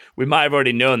Switch. We might have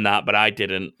already known that, but I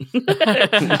didn't.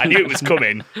 I knew it was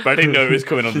coming, but I didn't know it was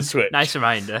coming on the Switch. Nice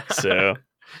reminder. So,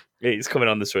 it's coming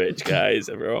on the Switch, guys.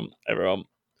 Everyone.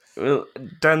 Well,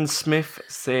 Dan Smith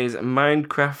says,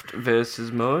 Minecraft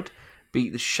versus mode.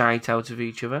 Beat the shite out of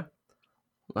each other.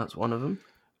 That's one of them.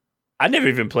 I never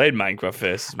even played Minecraft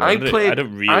first. I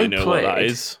don't really know what that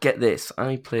is. Get this,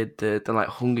 I played the like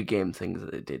Hunger Game things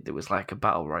that they did. There was like a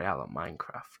battle royale on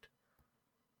Minecraft.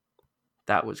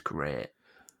 That was great.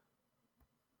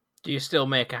 Do you still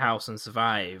make a house and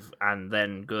survive, and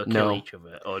then go kill each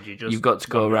other, or do you just you've got to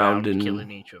go around and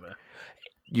killing each other?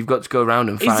 You've got to go around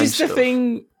and find stuff. The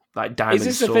thing? Like diamond. Is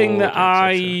this the thing that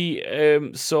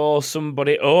I saw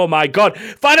somebody? Oh my god!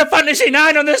 Final Fantasy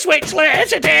IX on the Switch later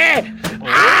today.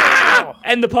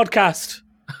 End the podcast.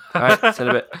 All right, send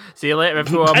a bit. See you later,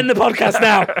 everyone. End the podcast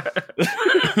now.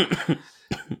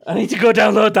 I need to go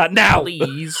download that now.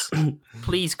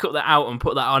 Please cut that out and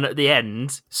put that on at the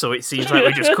end, so it seems like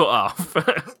we just cut off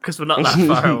because we're not that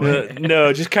far away.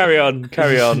 No, just carry on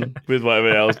with whatever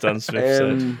else Dan Smith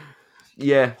said.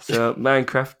 Yeah, so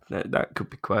Minecraft, that could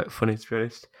be quite funny, to be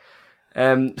honest.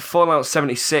 Fallout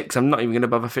 76, I'm not even going to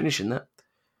bother finishing that.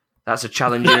 That's a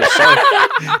challenge in itself.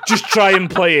 Just try and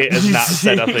play it, as Nat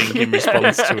said, I think, in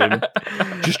response to him.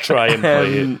 Just try and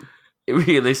play it.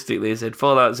 Realistically, I said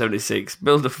Fallout 76,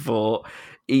 build a fort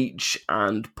each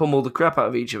and pummel the crap out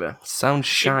of each other. Sounds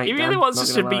shite. He really wants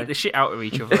us to beat the shit out of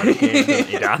each other.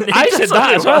 I said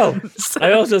that as well.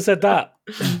 I also said that.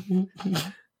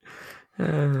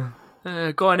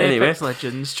 Go on, Apex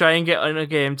Legends, try and get in a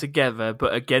game together,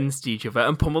 but against each other,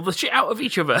 and pummel the shit out of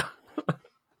each other.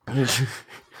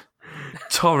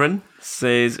 Torren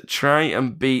says, try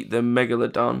and beat the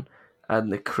Megalodon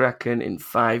and the Kraken in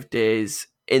 5 days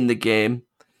in the game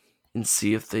in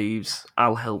Sea of Thieves.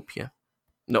 I'll help you.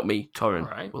 Not me,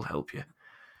 Torren will help you.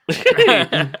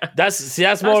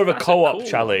 That's more of a co-op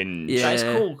challenge. Yeah. That's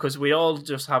cool, because we all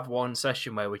just have one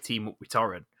session where we team up with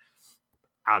Torren.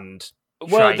 And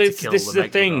this is the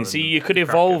thing. See, you could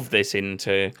evolve this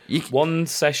into one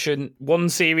session. One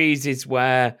series is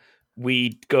where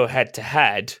we go head to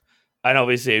head, and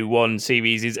obviously one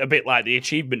series is a bit like the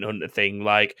achievement hunter thing,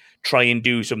 like try and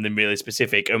do something really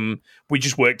specific, and we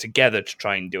just work together to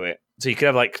try and do it. So you could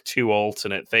have like two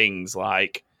alternate things,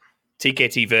 like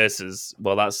TKT versus.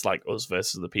 Well, that's like us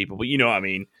versus the people, but you know what I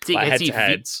mean. TKT like head to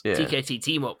heads. TKT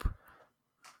team up.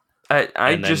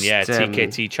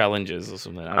 TKT challenges or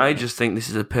something. I just think this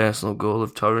is a personal goal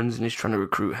of Torrens, and he's trying to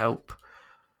recruit help.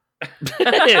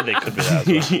 Yeah, they could be that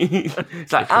as well.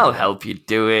 It's like, I'll help you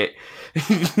do it.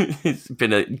 It's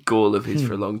been a goal of his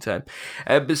for a long time.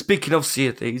 But speaking of Sea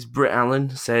of Thieves, Britt Allen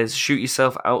says, shoot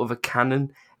yourself out of a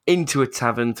cannon into a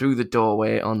tavern through the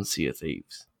doorway on Sea of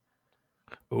Thieves.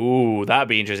 Ooh, that'd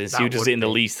be interesting. See who does it in the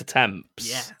least attempts.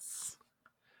 Yes.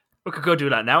 We could go do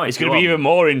that now. It's going to be even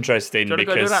more interesting. Do you want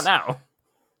to go do that now?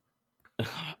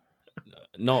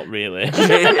 Not really.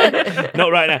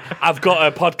 Not right now. I've got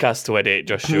a podcast to edit,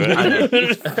 Joshua.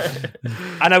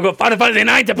 And I've got Final Fantasy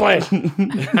IX to play.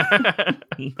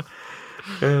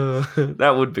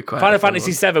 That would be quite Final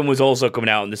Fantasy VII was also coming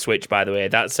out on the Switch, by the way.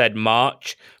 That said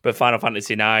March, but Final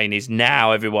Fantasy IX is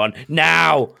now, everyone.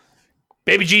 Now!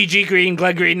 Baby G Green,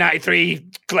 Glenn Green 93,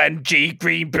 Glenn G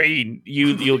Green Bean.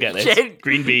 You'll get this.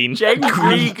 Green Bean.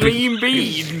 Green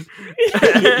Bean.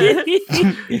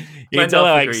 You can tell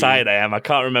how excited I am. I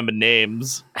can't remember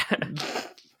names.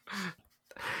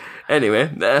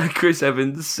 Anyway, Chris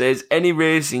Evans says, any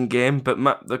racing game, but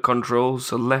map the controls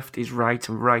so left is right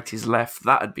and right is left.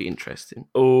 That'd be interesting.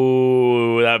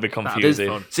 Oh, that'd be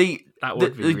confusing. See,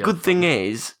 the good thing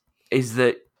is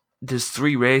that there's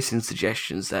 3 racing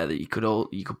suggestions there that you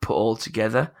could put all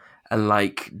together and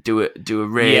like do a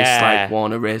race like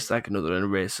one, a race like another, and a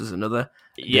race as another.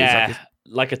 Yeah,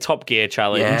 like a Top Gear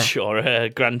challenge or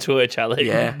a Grand Tour challenge.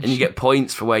 Yeah, and you get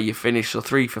points for where you finish. So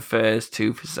 3 for first,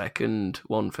 2 for second,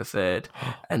 1 for third,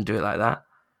 and do it like that.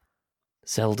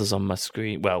 Zelda's on my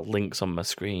screen. Well, Link's on my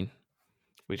screen,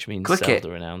 which means Click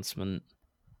Zelda announcement.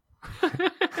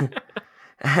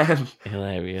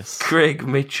 Hilarious. Craig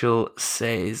Mitchell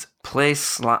says, play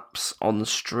slaps on the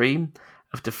stream.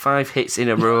 After 5 hits in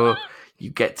a row,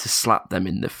 you get to slap them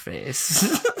in the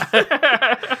face.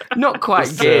 Not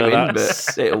quite gaming,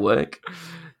 but it'll work.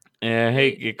 Yeah,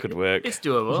 it could work. It's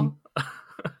doable.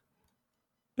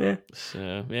 Yeah.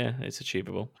 So, yeah, it's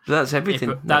achievable. But that's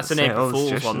everything. That's an April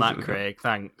Fool's on that, Craig.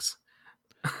 Thanks.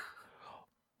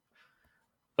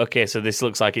 Okay, so this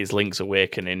looks like it's Link's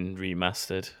Awakening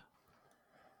remastered.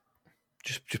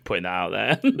 Just putting that out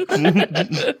there.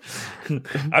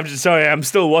 I'm just sorry. I'm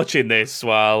still watching this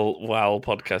while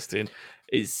podcasting.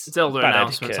 Zelda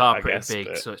announcements are pretty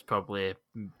big, so it's probably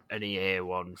an EA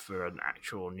one for an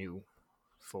actual new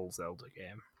full Zelda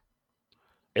game.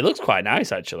 It looks quite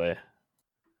nice, actually.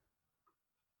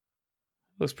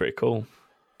 Looks pretty cool.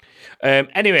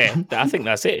 Anyway, I think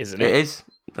that's it, isn't it? It is.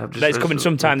 That's coming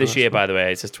sometime this year, by the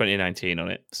way. It says 2019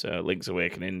 on it. So Link's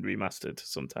Awakening remastered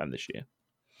sometime this year.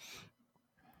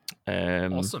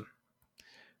 Awesome.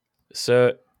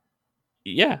 So,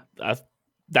 yeah,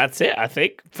 that's it, I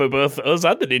think, for both us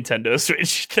and the Nintendo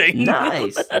Switch thing.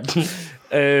 Nice.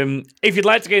 If you'd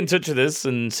like to get in touch with us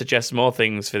and suggest more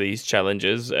things for these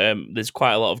challenges, there's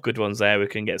quite a lot of good ones there we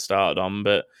can get started on,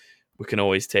 but we can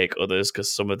always take others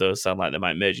because some of those sound like they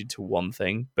might merge into one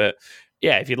thing. But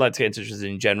yeah, if you'd like to get in touch with us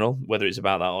in general, whether it's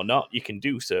about that or not, you can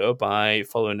do so by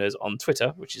following us on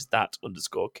Twitter, which is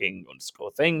 _king_thing.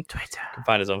 Twitter. You can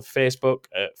find us on Facebook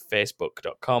at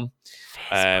facebook.com.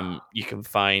 You can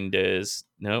find us...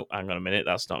 No, hang on a minute.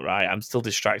 That's not right. I'm still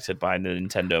distracted by the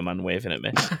Nintendo man waving at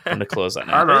me. I'm going to close that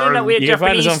now. You can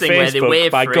find us on Facebook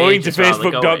by going to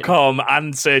facebook.com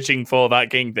and searching for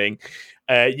That King Thing.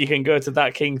 You can go to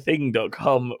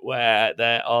thatkingthing.com where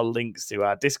there are links to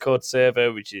our Discord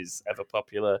server, which is ever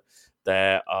popular.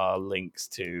 There are links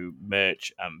to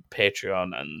merch and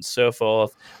Patreon and so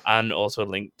forth, and also a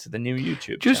link to the new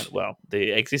YouTube channel. Well,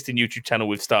 the existing YouTube channel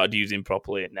we've started using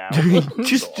properly now.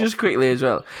 just quickly as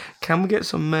well, can we get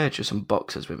some merch or some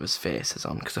boxes with his faces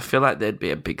on? Because I feel like they'd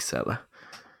be a big seller.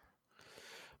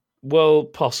 Well,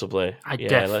 possibly. I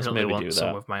let's maybe want do some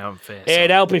that. with my own face.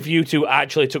 It'd help if you two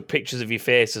actually took pictures of your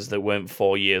faces that weren't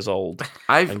 4 years old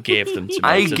and gave them to me.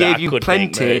 I so gave that you could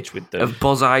plenty make merch with them. of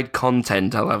buzz-eyed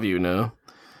content, I'll have you know.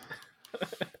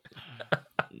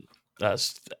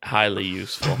 That's highly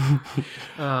useful.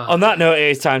 On that note, it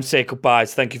is time to say goodbye.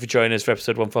 So thank you for joining us for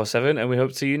episode 147, and we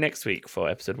hope to see you next week for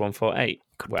episode 148,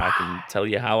 where I can tell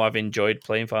you how I've enjoyed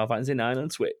playing Final Fantasy 9 on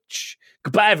Switch.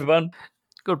 Goodbye, everyone.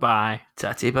 Goodbye.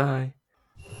 Tatty bye.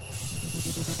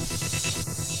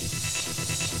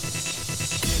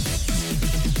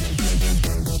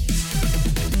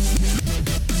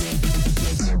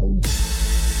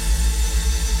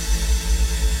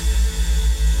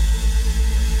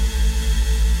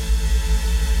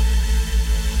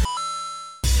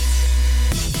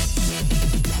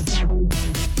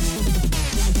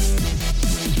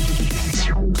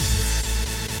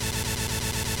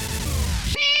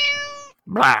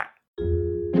 Blah.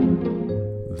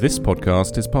 This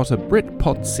podcast is part of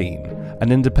Britpod Scene, an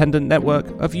independent network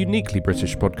of uniquely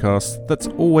British podcasts that's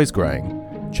always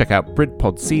growing. Check out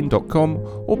BritpodScene.com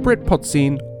or Britpod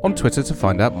Scene on Twitter to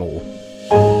find out more.